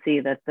you can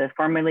see that the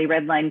formerly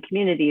redline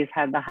communities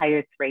have the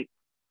highest rates.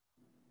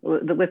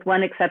 With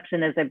one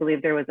exception, as I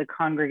believe there was a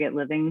congregate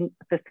living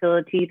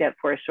facility that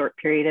for a short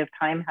period of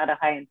time had a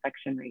high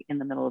infection rate in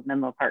the middle of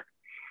Menlo Park.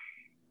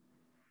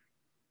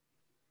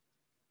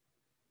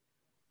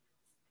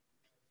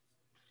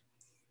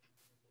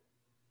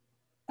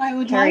 I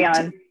would Carry like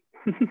on.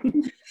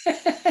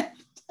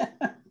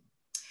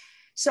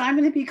 So I'm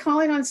going to be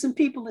calling on some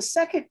people a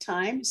second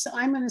time. So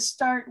I'm going to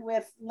start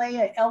with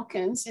Leah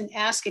Elkins and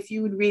ask if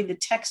you would read the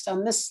text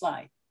on this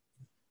slide.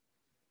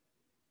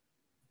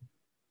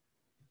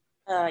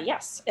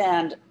 Yes,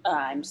 and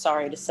I'm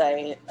sorry to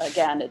say,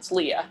 again, it's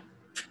Leah.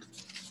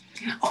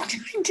 Oh,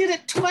 I did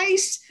it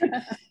twice.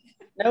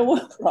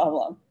 No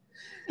problem.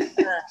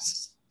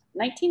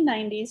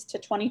 1990s to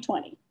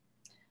 2020.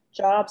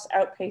 Jobs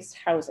outpace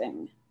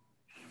housing.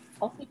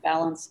 Healthy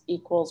balance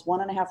equals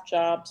 1.5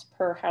 jobs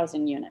per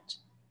housing unit.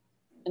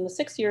 In the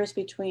 6 years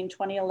between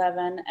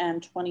 2011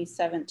 and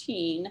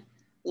 2017,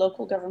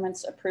 local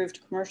governments approved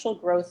commercial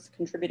growth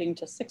contributing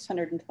to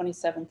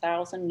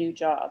 627,000 new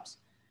jobs,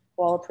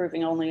 while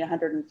approving only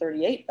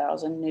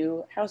 138,000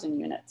 new housing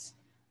units,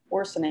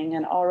 worsening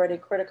an already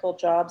critical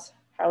jobs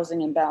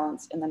housing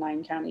imbalance in the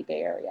 9-county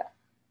Bay Area.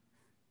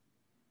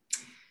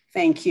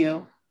 Thank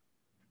you.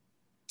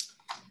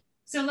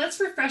 So let's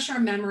refresh our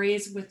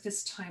memories with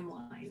this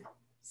timeline.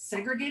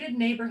 Segregated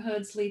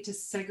neighborhoods lead to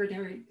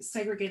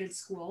segregated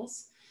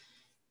schools.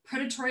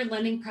 Predatory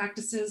lending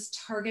practices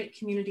target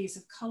communities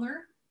of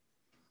color.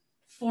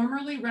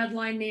 Formerly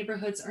redline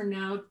neighborhoods are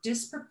now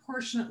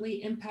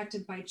disproportionately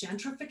impacted by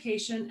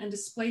gentrification and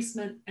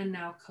displacement, and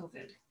now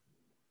COVID.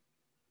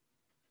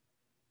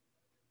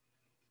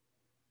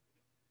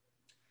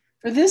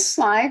 For this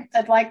slide,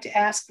 I'd like to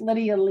ask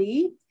Lydia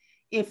Lee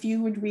if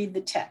you would read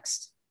the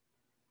text.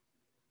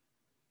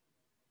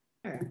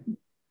 Sure.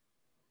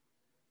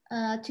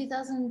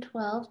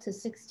 2012 to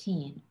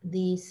 16,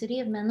 the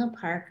city of Menlo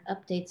Park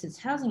updates its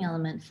housing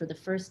element for the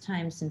first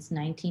time since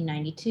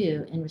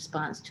 1992 in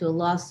response to a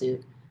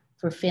lawsuit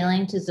for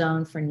failing to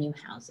zone for new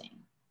housing.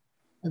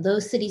 Though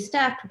city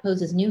staff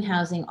proposes new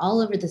housing all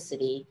over the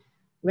city,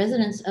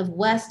 residents of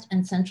West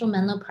and Central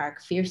Menlo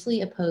Park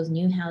fiercely oppose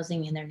new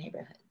housing in their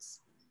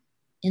neighborhoods.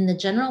 In the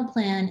general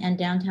plan and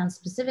downtown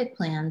specific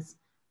plans,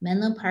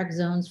 Menlo Park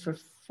zones for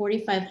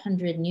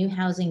 4,500 new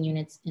housing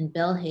units in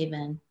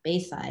Belhaven,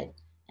 Bayside,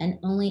 and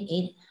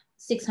only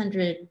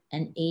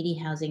 680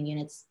 housing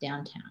units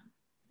downtown.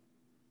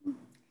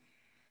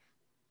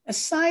 A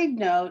side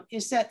note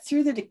is that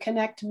through the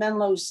Connect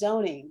Menlo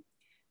zoning,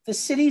 the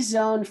city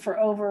zoned for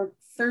over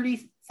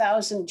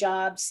 30,000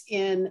 jobs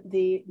in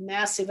the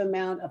massive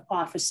amount of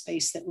office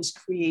space that was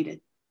created.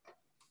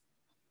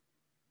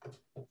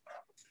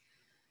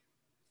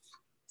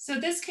 So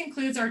this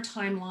concludes our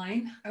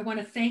timeline. I want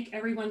to thank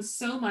everyone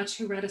so much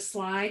who read a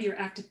slide. Your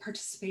active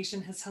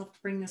participation has helped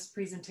bring this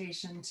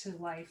presentation to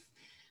life.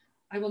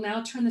 I will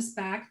now turn this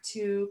back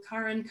to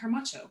Karen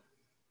Carmacho.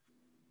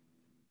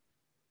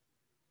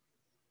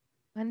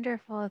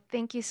 Wonderful,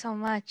 thank you so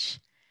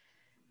much.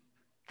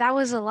 That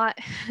was a lot.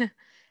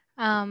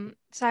 So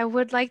I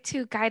would like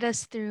to guide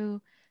us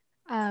through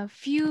a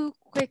few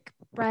quick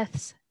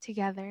breaths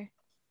together.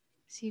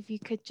 See if you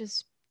could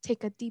just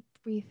take a deep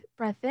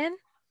breath in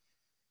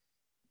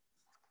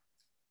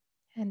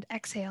and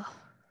exhale.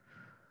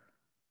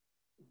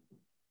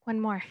 One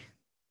more.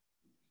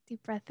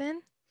 Deep breath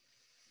in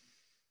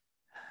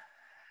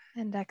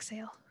And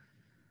exhale.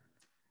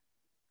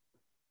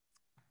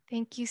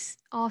 Thank you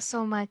all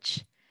so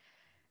much.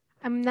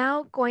 I'm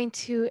now going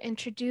to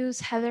introduce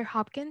Heather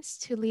Hopkins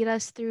to lead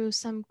us through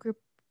some group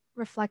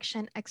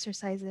reflection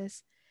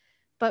exercises.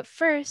 But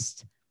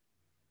first,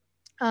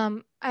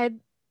 I'd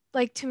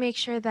like to make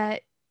sure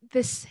that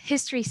this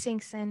history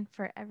sinks in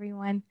for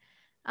everyone.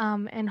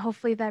 And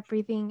hopefully that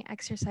breathing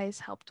exercise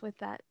helped with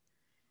that.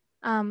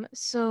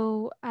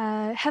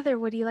 Heather,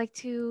 would you like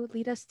to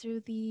lead us through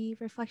the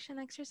reflection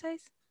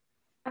exercise?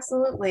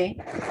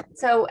 Absolutely.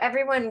 So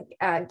everyone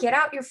get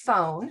out your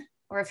phone,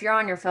 or if you're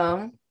on your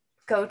phone,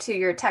 go to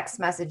your text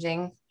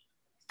messaging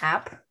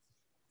app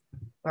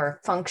or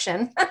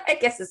function. I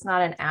guess it's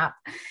not an app.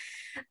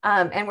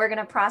 And we're going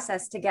to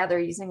process together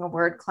using a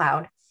word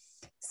cloud.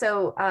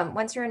 So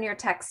once you're in your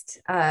text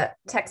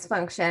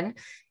function,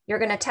 you're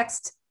going to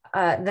text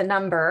the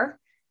number,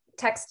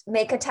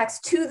 make a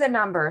text to the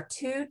number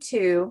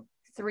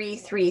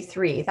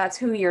 22333. That's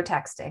who you're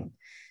texting.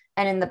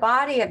 And in the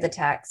body of the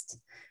text,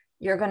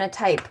 you're going to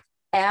type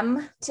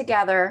M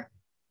together.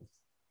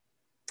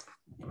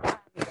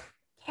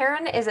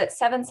 Karen, is it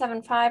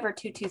 775 or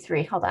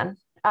 223? Hold on.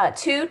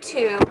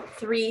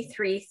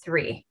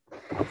 22333.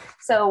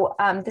 So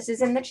this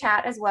is in the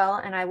chat as well,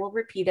 and I will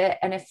repeat it.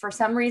 And if for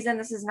some reason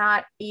this is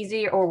not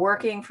easy or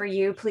working for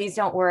you, please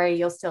don't worry,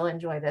 you'll still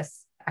enjoy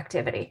this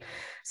activity.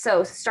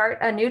 So start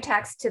a new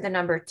text to the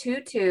number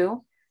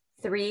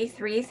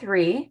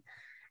 22333,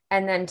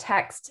 and then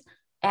text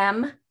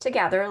M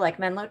together, like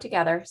Menlo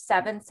Together,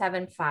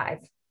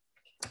 775.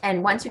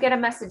 And once you get a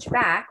message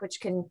back, which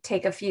can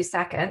take a few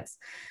seconds,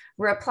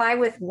 reply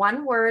with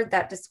one word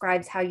that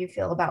describes how you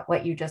feel about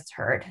what you just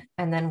heard.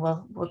 And then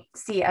we'll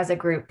see as a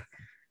group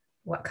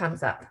what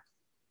comes up.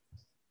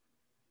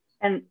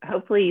 And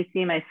hopefully you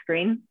see my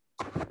screen.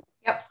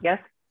 Yep. Yes?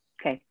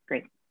 Okay,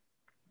 great.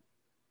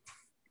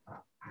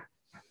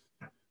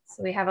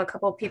 So we have a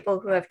couple of people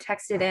who have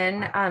texted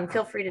in.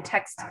 Feel free to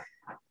text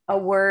a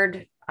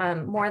word,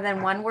 more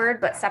than one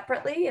word, but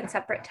separately in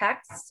separate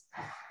texts.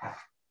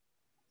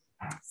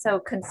 So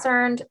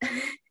concerned.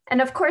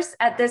 And of course,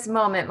 at this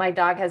moment, my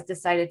dog has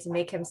decided to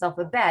make himself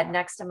a bed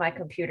next to my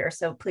computer.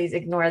 So please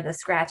ignore the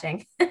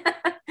scratching.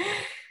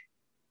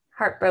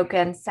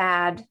 Heartbroken,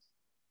 sad,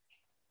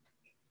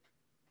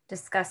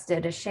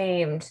 disgusted,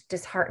 ashamed,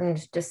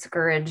 disheartened,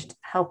 discouraged,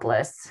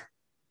 helpless.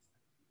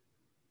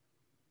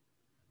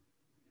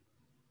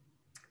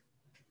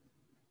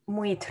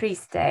 Muy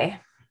triste.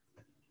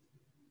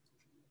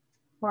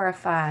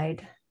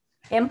 Horrified,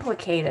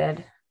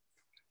 implicated,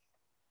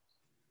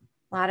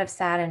 a lot of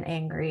sad and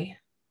angry.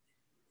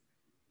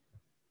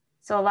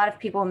 So a lot of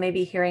people may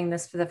be hearing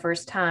this for the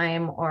first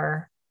time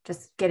or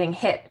just getting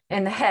hit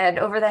in the head,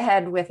 over the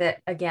head with it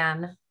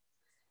again.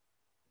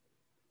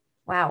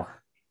 Wow.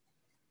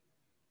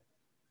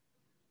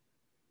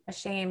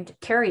 Ashamed,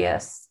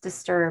 curious,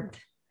 disturbed,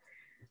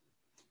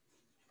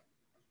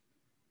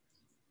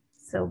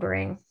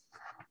 sobering.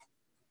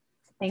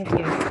 Thank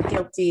you.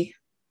 Guilty,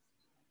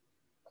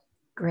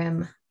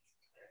 grim.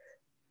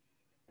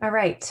 All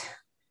right.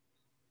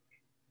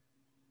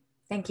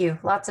 Thank you.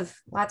 Lots of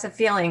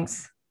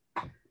feelings.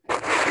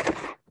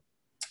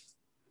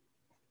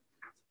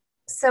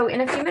 So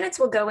in a few minutes,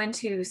 we'll go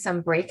into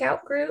some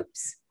breakout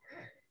groups.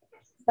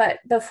 But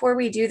before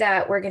we do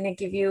that, we're going to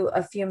give you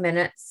a few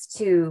minutes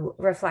to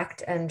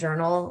reflect and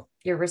journal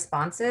your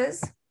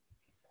responses.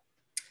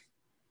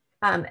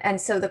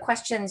 And so the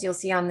questions you'll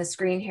see on the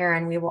screen here,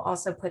 and we will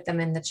also put them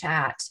in the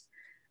chat.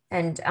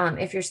 And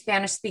if you're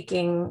Spanish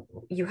speaking,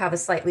 you have a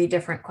slightly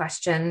different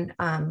question,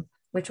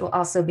 which will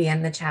also be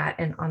in the chat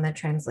and on the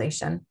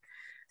translation.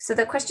 So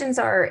the questions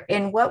are,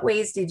 in what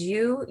ways did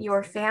you,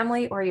 your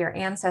family, or your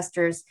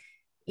ancestors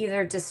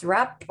either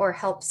disrupt or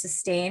help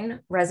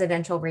sustain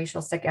residential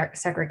racial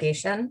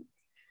segregation?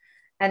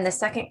 And the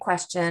second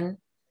question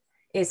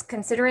is,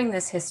 considering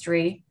this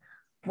history,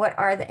 what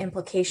are the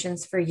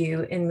implications for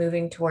you in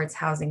moving towards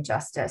housing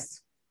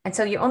justice? And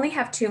so you only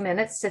have 2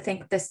 minutes to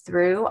think this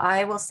through.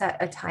 I will set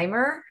a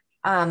timer.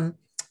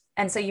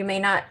 And so you may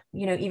not,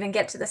 even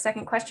get to the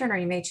second question, or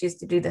you may choose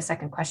to do the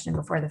second question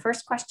before the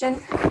first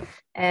question.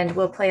 And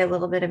we'll play a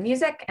little bit of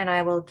music, and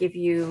I will give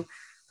you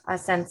a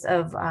sense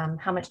of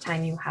how much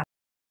time you have.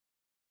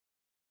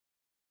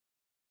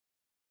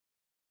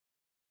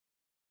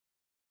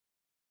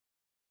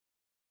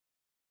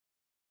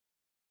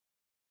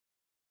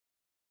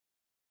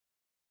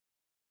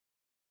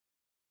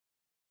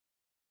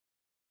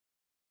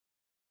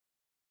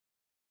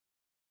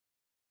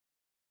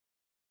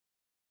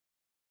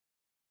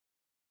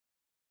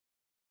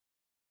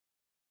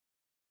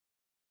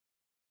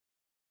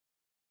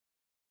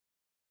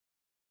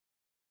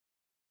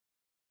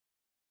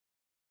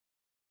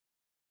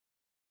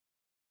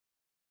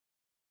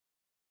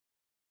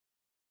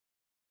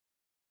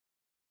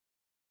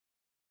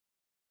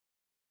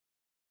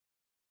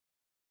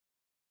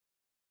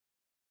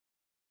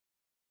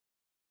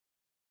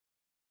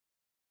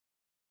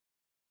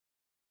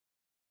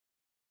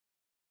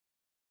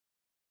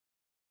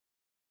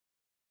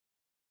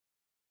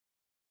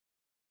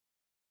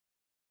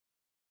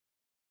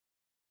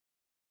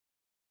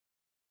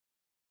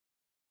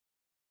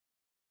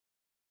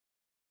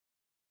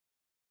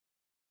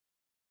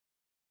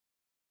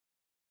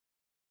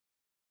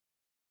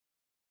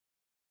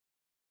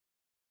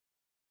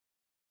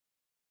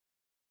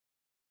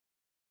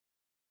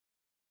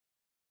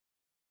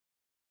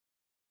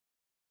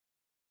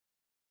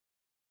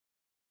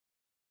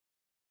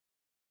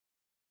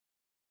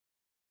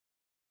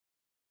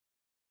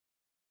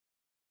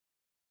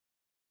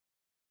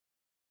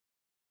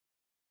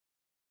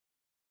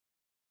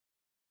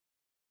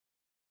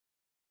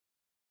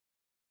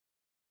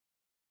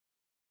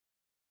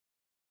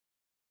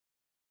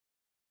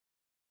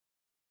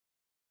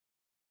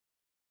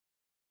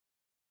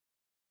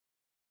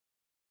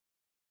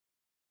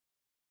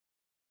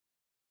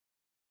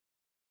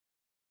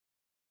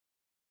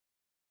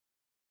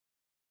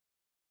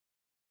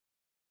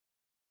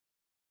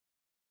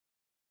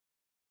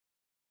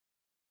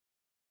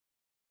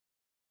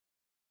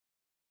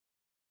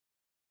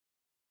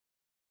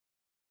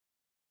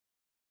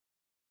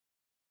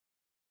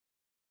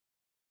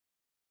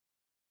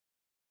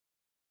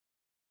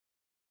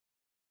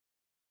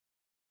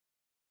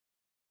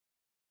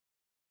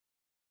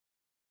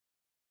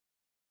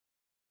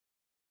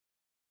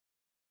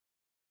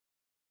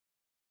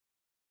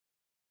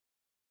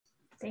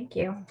 Thank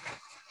you.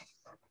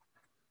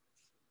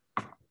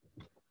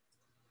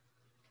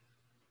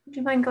 Do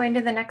you mind going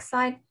to the next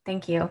slide?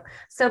 Thank you.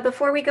 So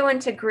before we go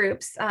into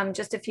groups,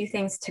 just a few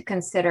things to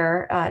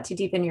consider to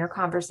deepen your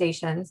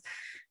conversations.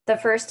 The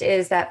first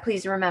is that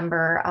please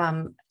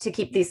remember to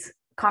keep these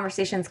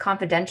conversations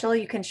confidential.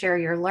 You can share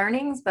your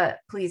learnings, but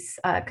please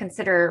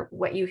consider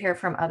what you hear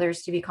from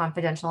others to be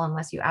confidential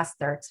unless you ask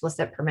their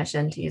explicit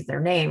permission to use their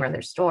name or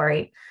their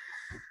story.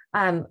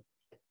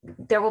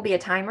 There will be a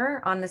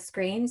timer on the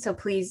screen, so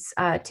please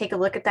take a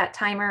look at that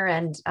timer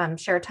and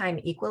share time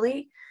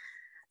equally.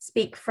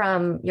 Speak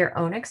from your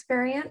own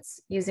experience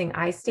using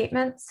I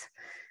statements.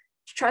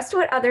 Trust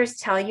what others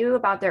tell you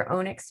about their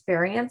own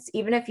experience,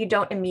 even if you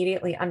don't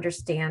immediately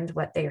understand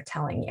what they are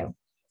telling you.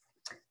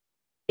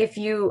 If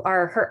you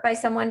are hurt by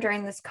someone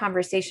during this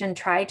conversation,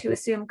 try to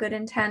assume good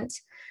intent.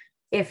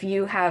 If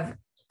you have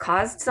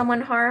caused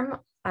someone harm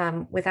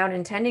without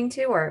intending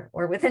to or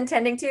with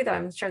intending to, though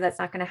I'm sure that's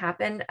not going to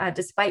happen,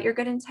 despite your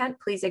good intent,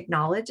 please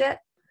acknowledge it.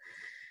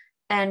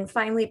 And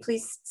finally,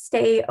 please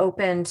stay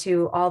open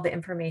to all the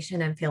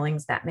information and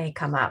feelings that may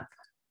come up.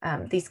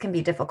 These can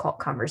be difficult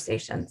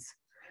conversations.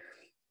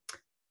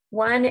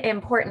 One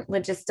important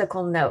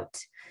logistical note: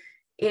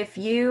 if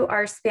you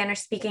are Spanish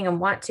speaking and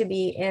want to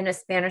be in a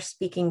Spanish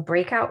speaking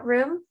breakout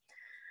room,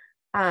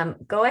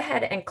 go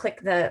ahead and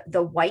click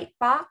the white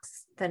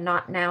box, the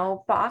not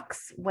now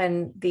box,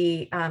 when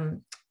the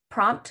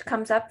prompt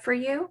comes up for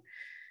you,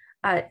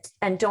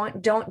 and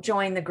don't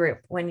join the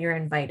group when you're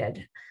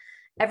invited.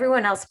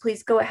 Everyone else,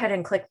 please go ahead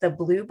and click the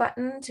blue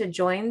button to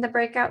join the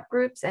breakout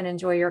groups and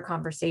enjoy your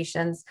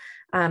conversations.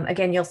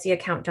 Again, you'll see a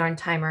countdown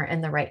timer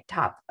in the right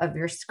top of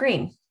your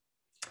screen.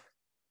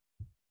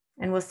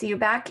 And we'll see you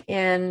back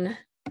in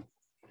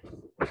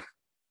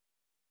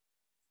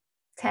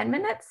 10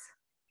 minutes?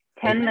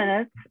 10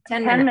 minutes.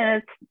 10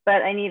 minutes,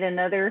 but I need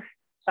another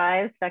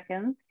 5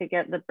 seconds to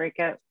get the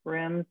breakout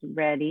rooms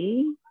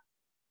ready.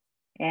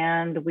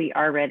 And we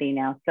are ready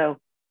now. So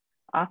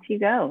off you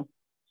go.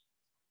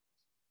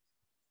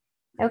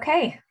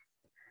 Okay.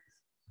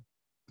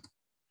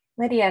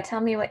 Lydia, tell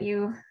me what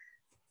you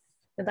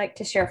would like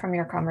to share from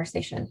your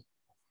conversation.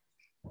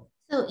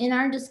 So in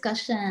our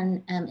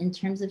discussion, in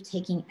terms of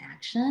taking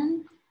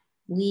action,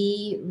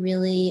 we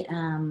really,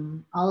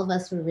 all of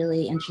us were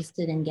really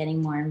interested in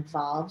getting more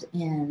involved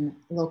in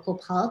local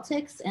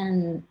politics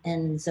and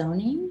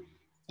zoning.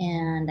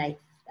 And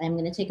I'm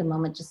going to take a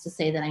moment just to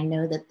say that I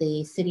know that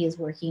the city is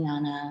working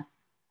on a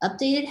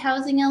updated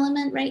housing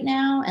element right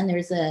now. And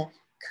there's a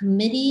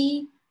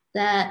committee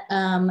that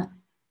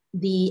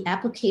the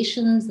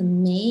applications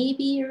may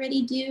be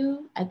already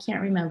due. I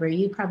can't remember.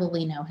 You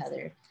probably know,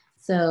 Heather.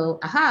 So,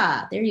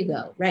 aha, there you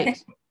go.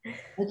 Right.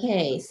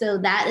 Okay. So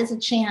that is a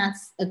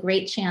chance, a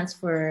great chance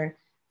for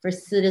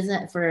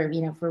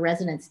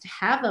residents to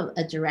have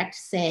a direct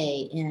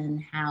say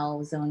in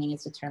how zoning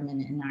is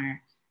determined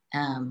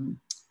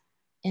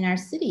in our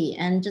city,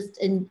 and just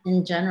in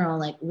general,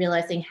 like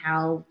realizing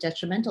how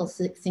detrimental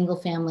single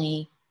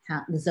family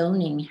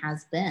zoning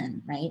has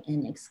been, right,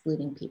 in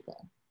excluding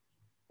people.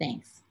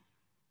 Thanks.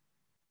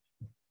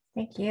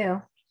 Thank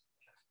you.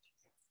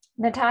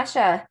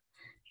 Natasha,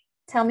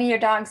 tell me your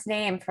dog's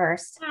name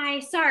first. Hi,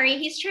 sorry,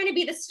 he's trying to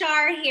be the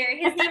star here.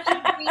 His name is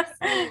Reese,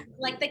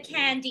 like the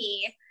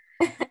candy.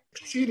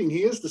 Cheating,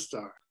 he is the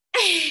star.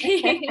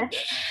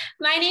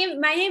 My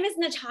name is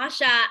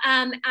Natasha.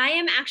 I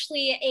am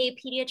actually a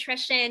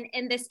pediatrician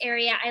in this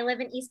area. I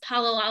live in East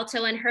Palo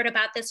Alto and heard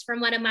about this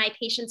from one of my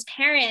patient's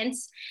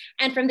parents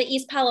and from the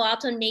East Palo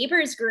Alto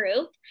neighbors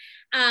group.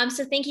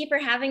 So thank you for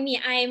having me.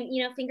 I'm,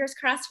 fingers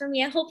crossed for me,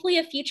 hopefully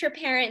a future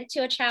parent to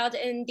a child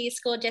in these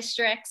school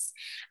districts.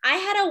 I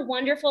had a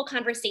wonderful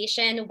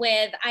conversation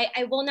with,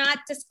 I will not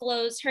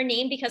disclose her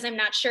name because I'm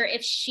not sure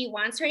if she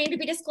wants her name to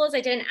be disclosed.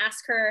 I didn't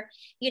ask her,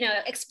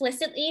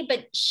 explicitly,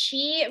 but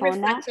she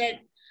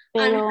reflected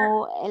on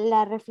her.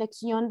 La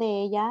reflexión de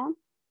ella.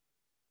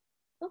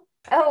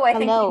 Oh, I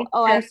think. Hello.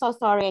 Oh, I'm so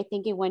sorry. I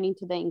think it went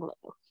into the English.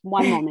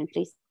 One moment,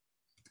 please.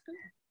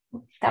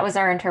 That was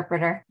our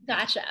interpreter.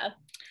 Gotcha.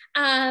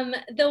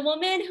 The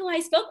woman who I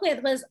spoke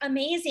with was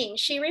amazing.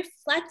 She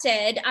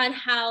reflected on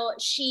how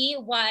she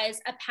was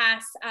a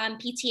past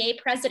PTA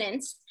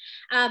president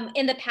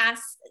in the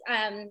past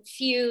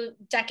few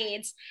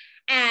decades.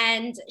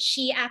 And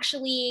she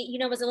actually,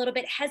 was a little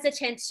bit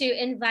hesitant to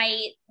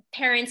invite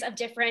parents of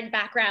different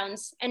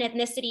backgrounds and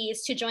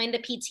ethnicities to join the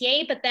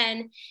PTA, but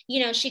then,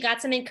 she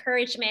got some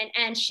encouragement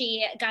and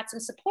she got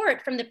some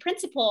support from the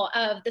principal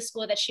of the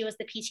school that she was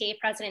the PTA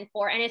president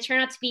for. And it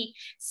turned out to be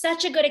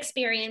such a good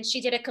experience.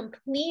 She did a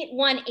complete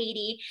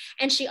 180,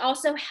 and she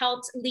also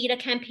helped lead a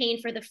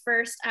campaign for the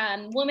first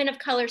woman of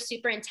color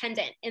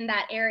superintendent in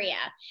that area.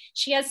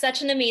 She has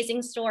such an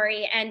amazing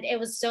story, and it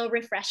was so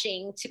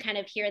refreshing to kind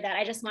of hear that.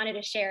 I just wanted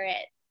to share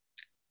it.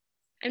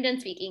 I'm done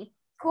speaking.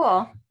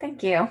 Cool,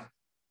 thank you.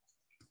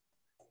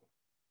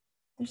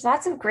 There's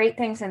lots of great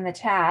things in the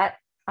chat.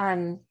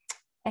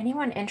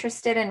 Anyone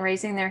interested in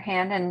raising their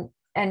hand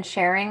and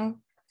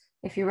sharing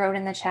if you wrote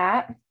in the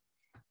chat?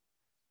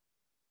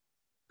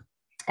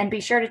 And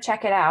be sure to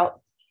check it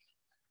out.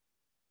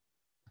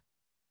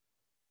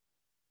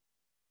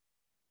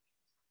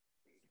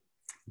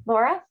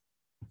 Laura?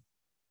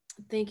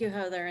 Thank you,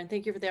 Heather, and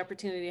thank you for the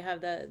opportunity to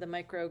have the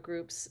micro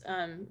groups.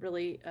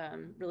 Really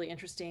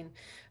interesting.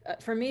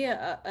 For me,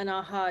 an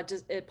aha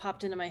it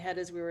popped into my head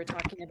as we were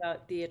talking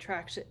about the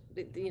attraction,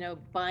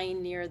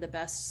 buying near the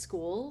best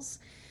schools,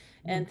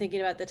 and thinking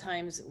about the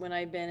times when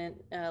I've been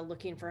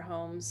looking for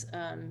homes.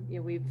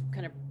 We've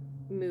kind of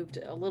moved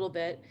a little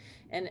bit,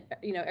 and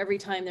every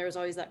time there was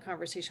always that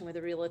conversation with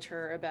a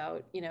realtor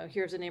about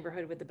here's a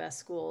neighborhood with the best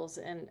schools,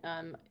 and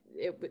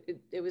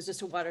it was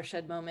just a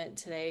watershed moment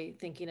today,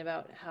 thinking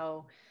about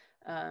how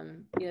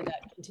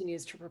that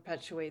continues to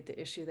perpetuate the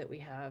issue that we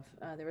have.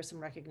 There was some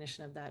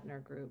recognition of that in our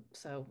group,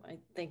 so I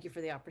thank you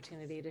for the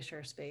opportunity to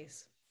share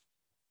space.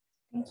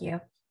 Thank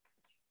you.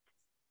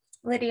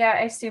 Lydia,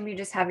 I assume you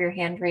just have your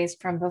hand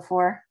raised from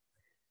before.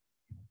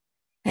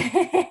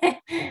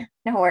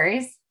 No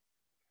worries.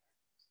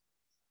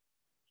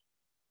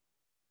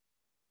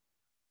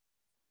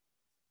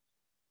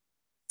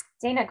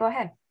 Dana, go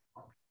ahead.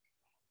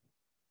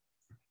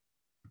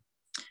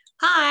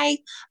 Hi.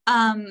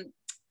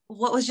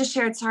 What was just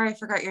shared, sorry, I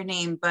forgot your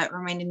name, but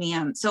reminded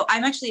me. So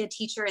I'm actually a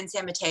teacher in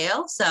San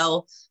Mateo.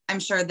 So I'm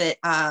sure that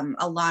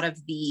a lot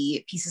of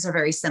the pieces are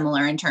very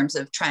similar in terms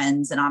of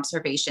trends and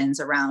observations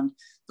around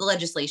the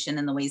legislation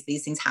and the ways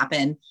these things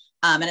happen.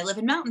 And I live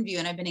in Mountain View,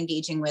 and I've been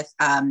engaging with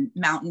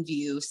Mountain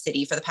View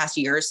City for the past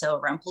year or so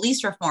around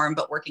police reform,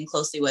 but working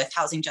closely with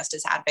housing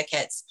justice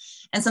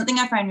advocates. And something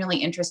I find really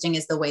interesting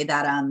is the way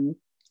that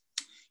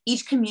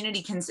each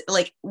community can,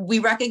 we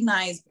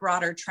recognize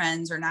broader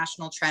trends or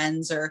national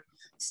trends or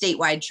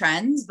statewide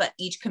trends, but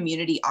each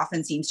community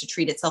often seems to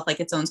treat itself like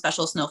its own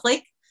special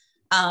snowflake.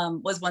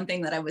 Was one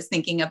thing that I was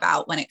thinking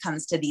about when it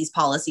comes to these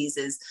policies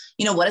is,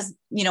 what is,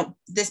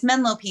 this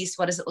Menlo piece,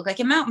 what does it look like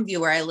in Mountain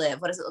View where I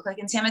live? What does it look like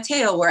in San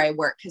Mateo where I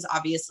work? Because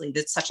obviously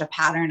that's such a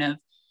pattern of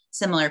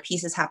similar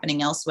pieces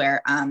happening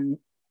elsewhere.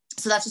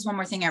 So that's just one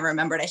more thing I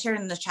remembered. I shared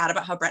in the chat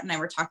about how Brett and I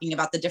were talking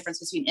about the difference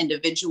between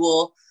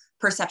individual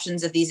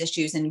perceptions of these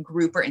issues and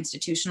group or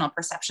institutional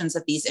perceptions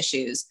of these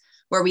issues,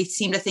 where we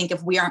seem to think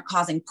if we aren't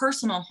causing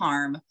personal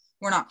harm,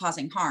 we're not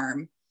causing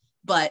harm,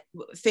 but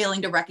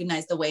failing to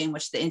recognize the way in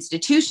which the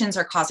institutions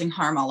are causing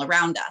harm all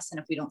around us. And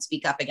if we don't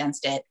speak up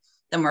against it,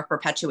 then we're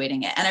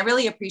perpetuating it. And I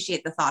really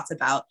appreciate the thoughts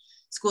about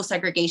school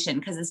segregation,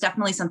 because it's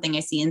definitely something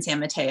I see in San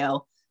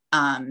Mateo,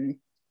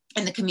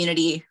 in the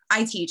community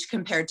I teach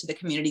compared to the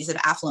communities of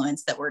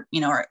affluence that were,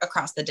 are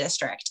across the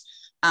district.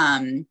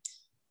 And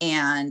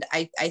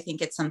I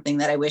think it's something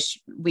that I wish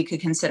we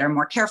could consider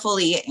more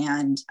carefully.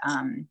 And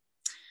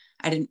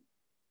I didn't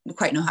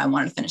quite know how I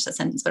wanted to finish that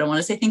sentence, but I want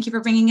to say thank you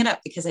for bringing it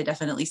up, because I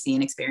definitely see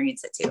and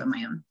experience it too in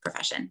my own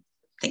profession.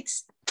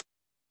 Thanks.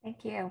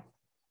 Thank you.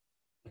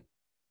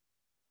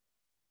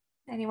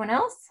 Anyone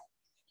else?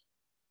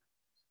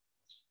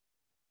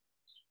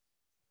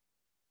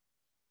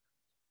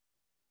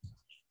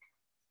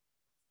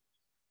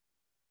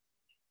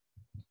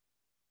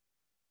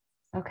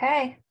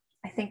 Okay,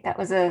 I think that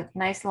was a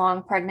nice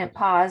long pregnant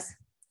pause.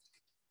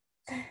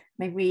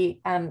 Maybe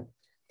we, Karen,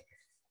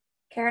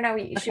 are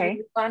we, should we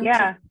move on?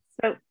 Yeah,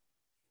 so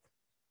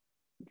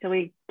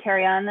we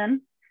carry on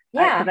then?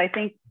 Yeah. Because I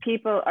think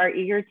people are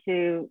eager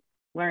to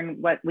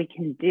learn what we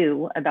can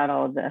do about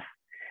all of this.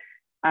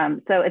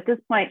 So at this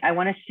point, I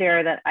want to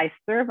share that I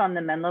serve on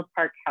the Menlo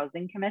Park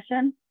Housing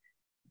Commission.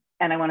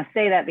 And I want to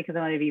say that because I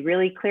want to be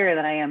really clear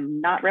that I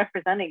am not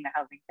representing the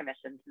Housing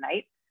Commission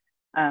tonight.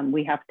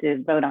 We have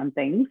to vote on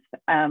things.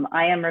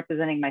 I am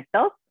representing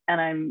myself, and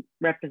I'm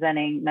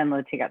representing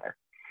Menlo Together.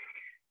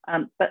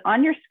 But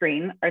on your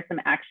screen are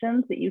some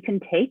actions that you can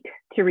take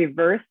to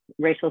reverse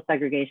racial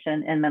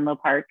segregation in Menlo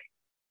Park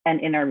and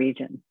in our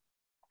region.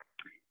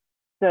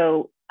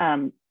 So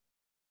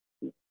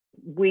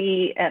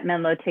we at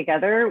Menlo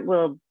Together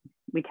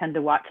we tend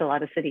to watch a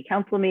lot of city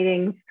council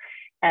meetings,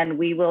 and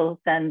we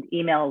will send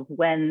emails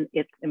when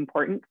it's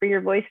important for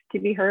your voice to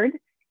be heard.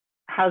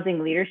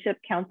 Housing Leadership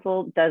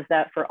Council does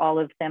that for all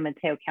of San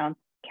Mateo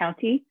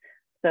County.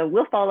 So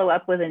we'll follow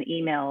up with an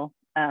email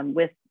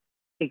with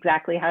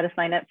exactly how to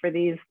sign up for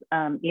these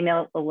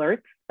email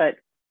alerts, but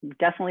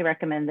definitely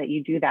recommend that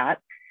you do that.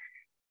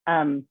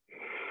 Another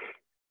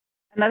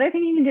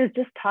thing you can do is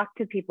just talk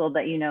to people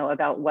that you know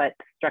about what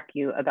struck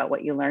you, about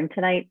what you learned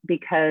tonight,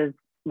 because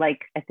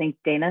like I think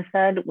Dana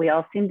said, we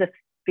all seem to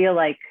feel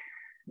like,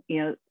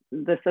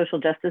 the social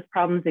justice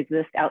problems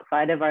exist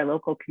outside of our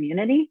local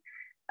community,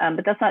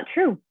 but that's not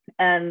true.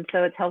 And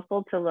so it's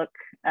helpful to look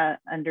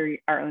under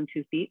our own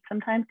 2 feet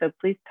sometimes. So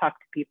please talk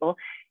to people.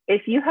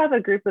 If you have a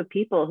group of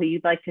people who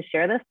you'd like to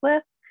share this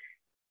with,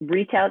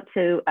 reach out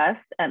to us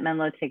at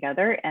Menlo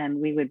Together, and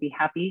we would be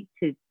happy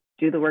to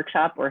do the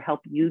workshop or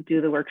help you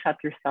do the workshop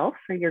yourself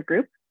for your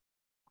group.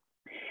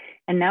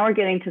 And now we're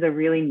getting to the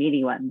really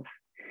meaty ones.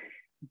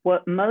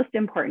 What most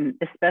important,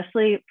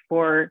 especially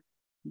for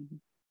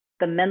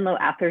the Menlo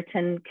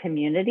Atherton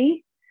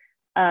community,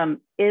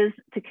 is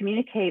to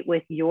communicate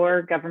with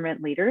your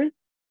government leaders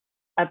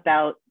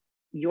about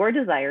your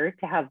desire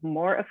to have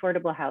more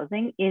affordable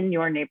housing in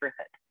your neighborhood,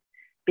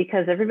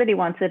 because everybody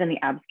wants it in the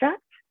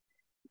abstract.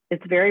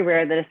 it's very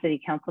rare that a city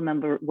council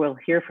member will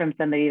hear from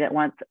somebody that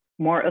wants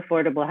more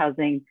affordable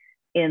housing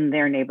in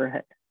their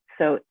neighborhood.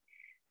 So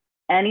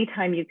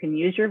anytime you can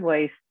use your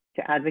voice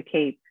to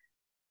advocate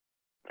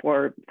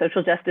for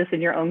social justice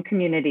in your own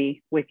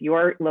community with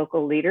your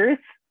local leaders,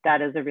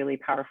 that is a really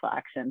powerful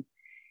action.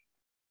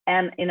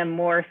 And in a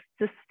more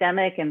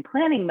systemic and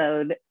planning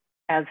mode,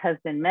 as has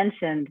been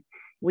mentioned,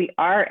 we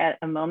are at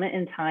a moment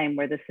in time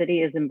where the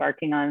city is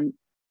embarking on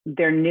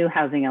their new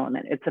housing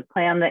element. It's a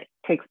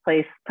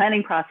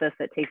planning process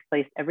that takes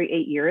place every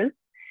 8 years,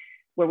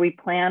 where we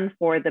plan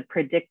for the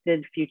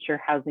predicted future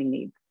housing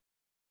needs.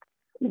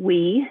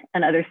 We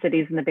and other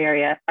cities in the Bay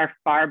Area are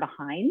far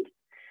behind.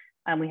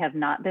 We have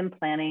not been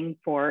planning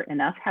for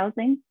enough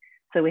housing,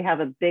 so we have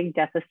a big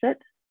deficit.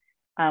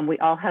 We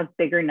all have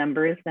bigger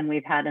numbers than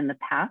we've had in the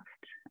past.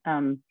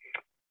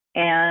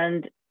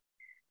 And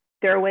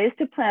there are ways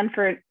to plan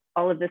for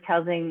all of this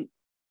housing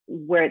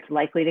where it's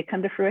likely to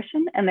come to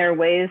fruition, and there are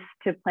ways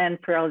to plan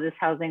for all of this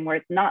housing where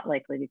it's not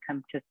likely to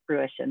come to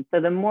fruition. So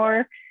the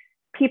more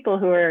people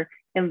who are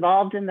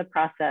involved in the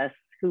process,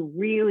 who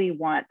really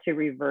want to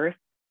reverse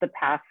the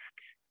past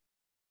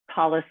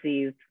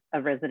policies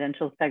of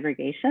residential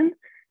segregation,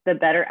 the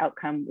better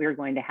outcome we're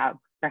going to have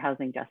for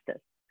housing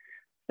justice.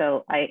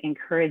 So I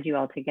encourage you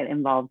all to get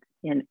involved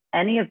in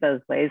any of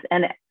those ways.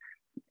 And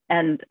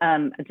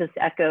just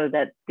echo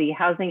that the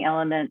housing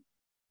element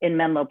in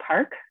Menlo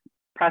Park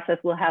process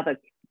will have a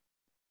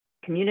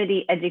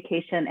community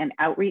education and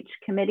outreach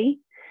committee.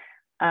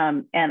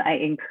 And I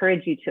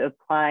encourage you to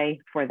apply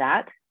for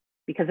that,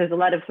 because there's a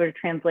lot of sort of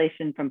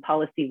translation from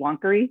policy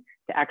wonkery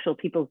to actual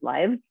people's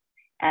lives.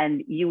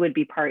 And you would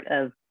be part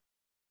of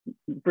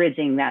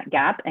bridging that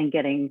gap and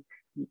getting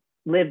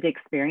lived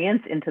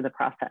experience into the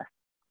process.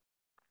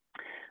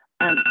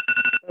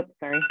 Oops,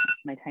 sorry,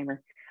 my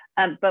timer.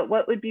 But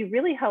what would be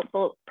really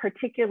helpful,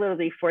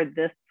 particularly for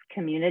this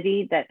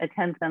community that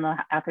attends Menlo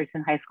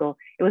Atherton High School,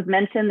 it was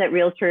mentioned that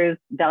realtors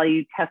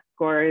value test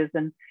scores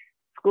and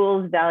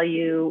schools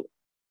value,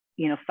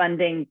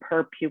 funding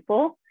per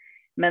pupil.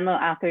 Menlo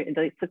Atherton,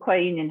 the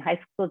Sequoia Union High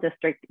School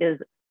District is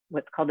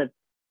what's called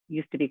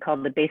used to be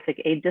called the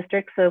basic aid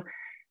district. So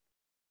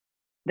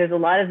there's a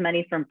lot of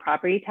money from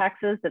property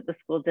taxes that the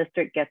school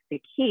district gets to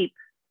keep.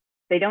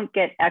 They don't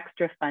get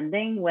extra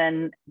funding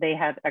when they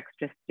have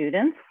extra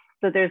students.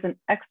 So there's an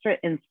extra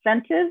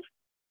incentive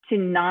to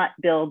not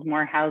build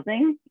more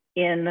housing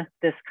in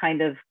this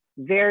kind of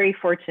very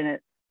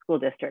fortunate school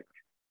district,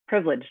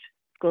 privileged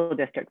school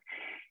district.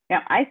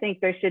 Now, I think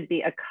there should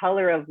be a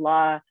color of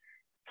law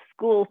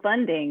school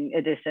funding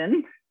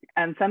edition,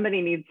 and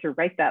somebody needs to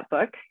write that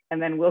book,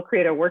 and then we'll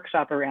create a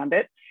workshop around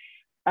it.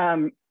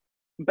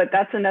 But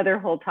that's another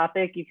whole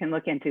topic you can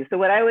look into. So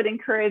what I would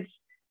encourage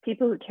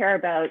people who care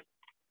about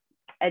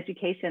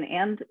education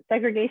and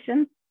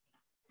segregation,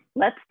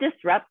 let's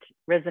disrupt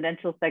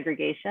residential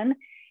segregation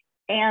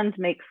and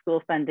make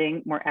school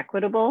funding more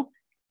equitable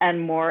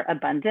and more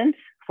abundant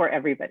for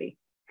everybody.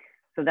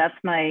 So that's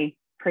my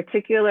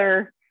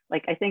particular,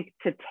 I think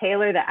to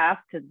tailor the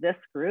ask to this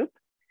group,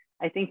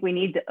 I think we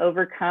need to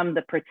overcome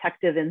the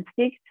protective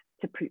instinct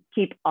to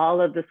keep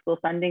all of the school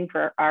funding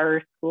for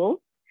our schools.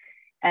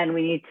 And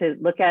we need to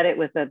look at it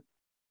with an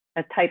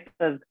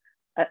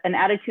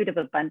attitude of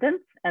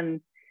abundance and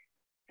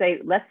say,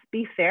 let's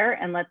be fair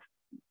and let's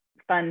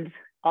fund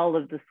all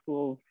of the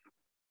schools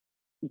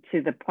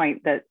to the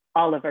point that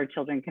all of our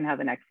children can have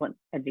an excellent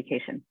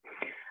education.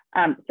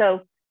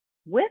 So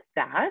with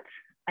that,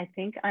 I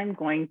think I'm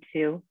going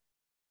to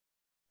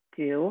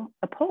do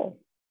a poll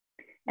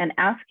and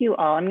ask you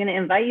all, I'm going to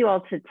invite you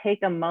all to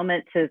take a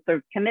moment to sort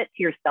of commit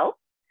to yourself,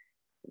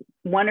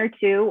 one or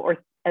two, or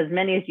as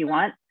many as you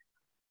want.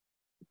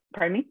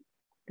 Pardon me,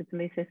 did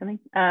somebody say something?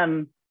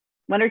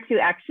 One or two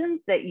actions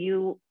that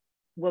you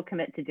will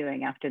commit to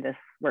doing after this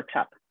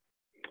workshop.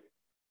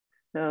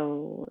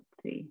 So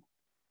let's see,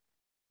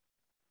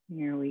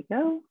 here we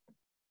go.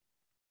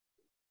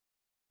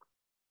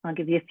 I'll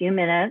give you a few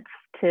minutes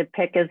to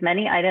pick as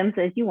many items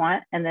as you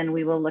want, and then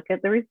we will look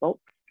at the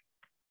results.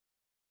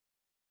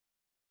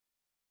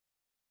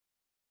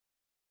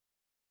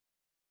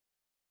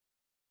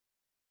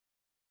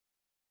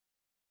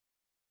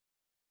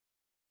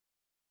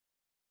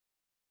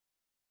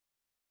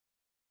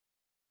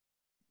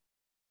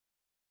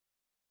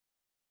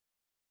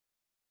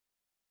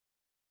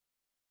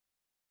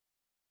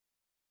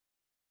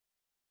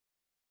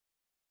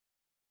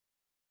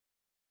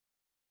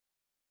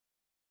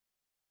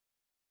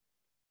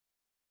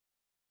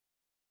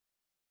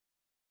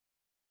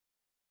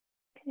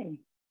 Okay,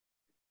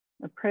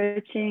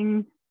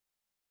 approaching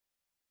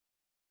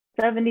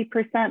 70%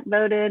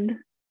 voted.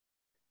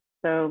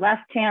 So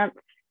last chance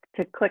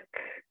to click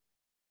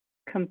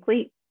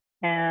complete,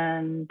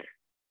 and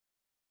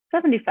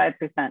 75%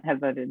 have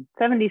voted,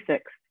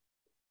 76.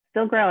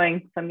 Still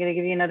growing, so I'm gonna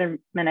give you another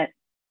minute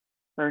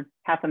or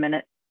half a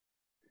minute.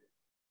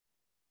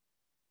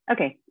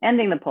 Okay,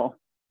 ending the poll.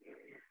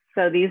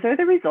 So these are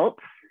the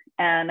results,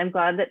 and I'm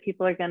glad that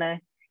people are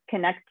gonna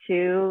connect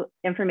to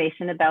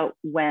information about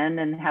when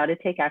and how to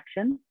take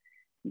action.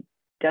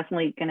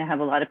 definitely going to have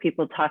a lot of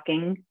people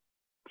talking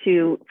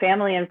to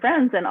family and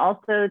friends and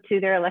also to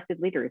their elected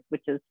leaders,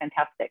 which is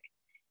fantastic.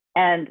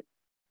 And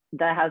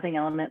the housing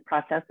element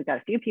process, we've got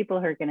a few people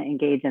who are going to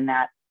engage in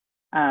that.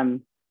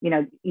 You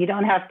know, you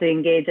don't have to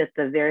engage at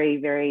the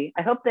very,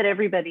 I hope that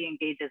everybody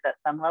engages at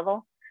some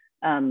level,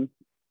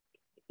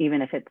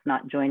 even if it's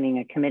not joining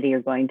a committee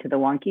or going to the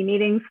wonky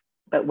meetings.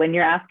 But when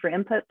you're asked for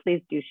input,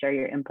 please do share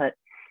your input.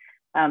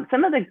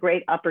 Some of the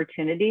great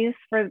opportunities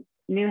for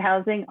new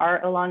housing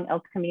are along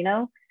El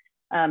Camino,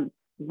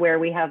 where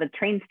we have a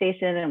train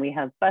station and we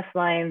have bus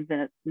lines,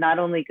 and it's not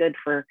only good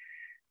for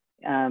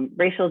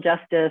racial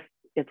justice,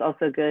 it's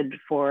also good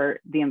for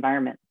the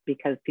environment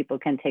because people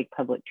can take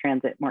public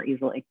transit more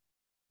easily.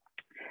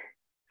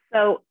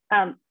 So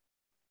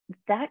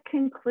that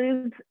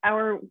concludes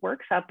our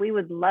workshop. We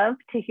would love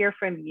to hear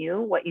from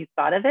you, what you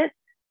thought of it.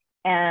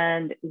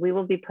 And we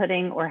will be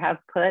putting or have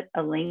put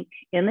a link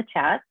in the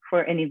chat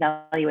for an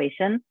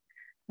evaluation.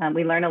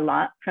 We learn a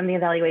lot from the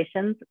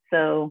evaluations.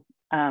 So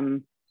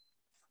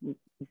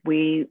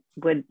we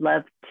would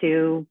love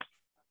to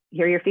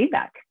hear your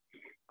feedback.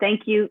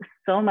 Thank you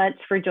so much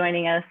for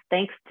joining us.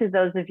 Thanks to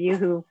those of you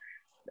who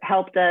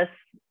helped us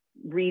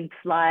read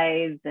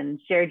slides and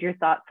shared your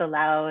thoughts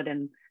aloud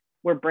and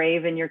were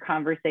brave in your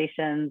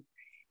conversations.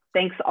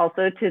 Thanks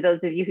also to those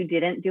of you who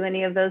didn't do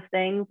any of those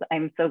things.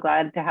 I'm so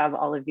glad to have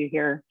all of you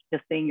here.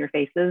 Just seeing your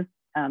faces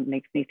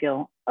makes me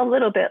feel a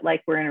little bit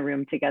like we're in a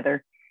room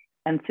together,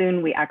 and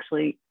soon we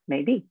actually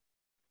may be.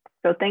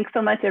 So thanks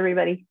so much,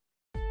 everybody.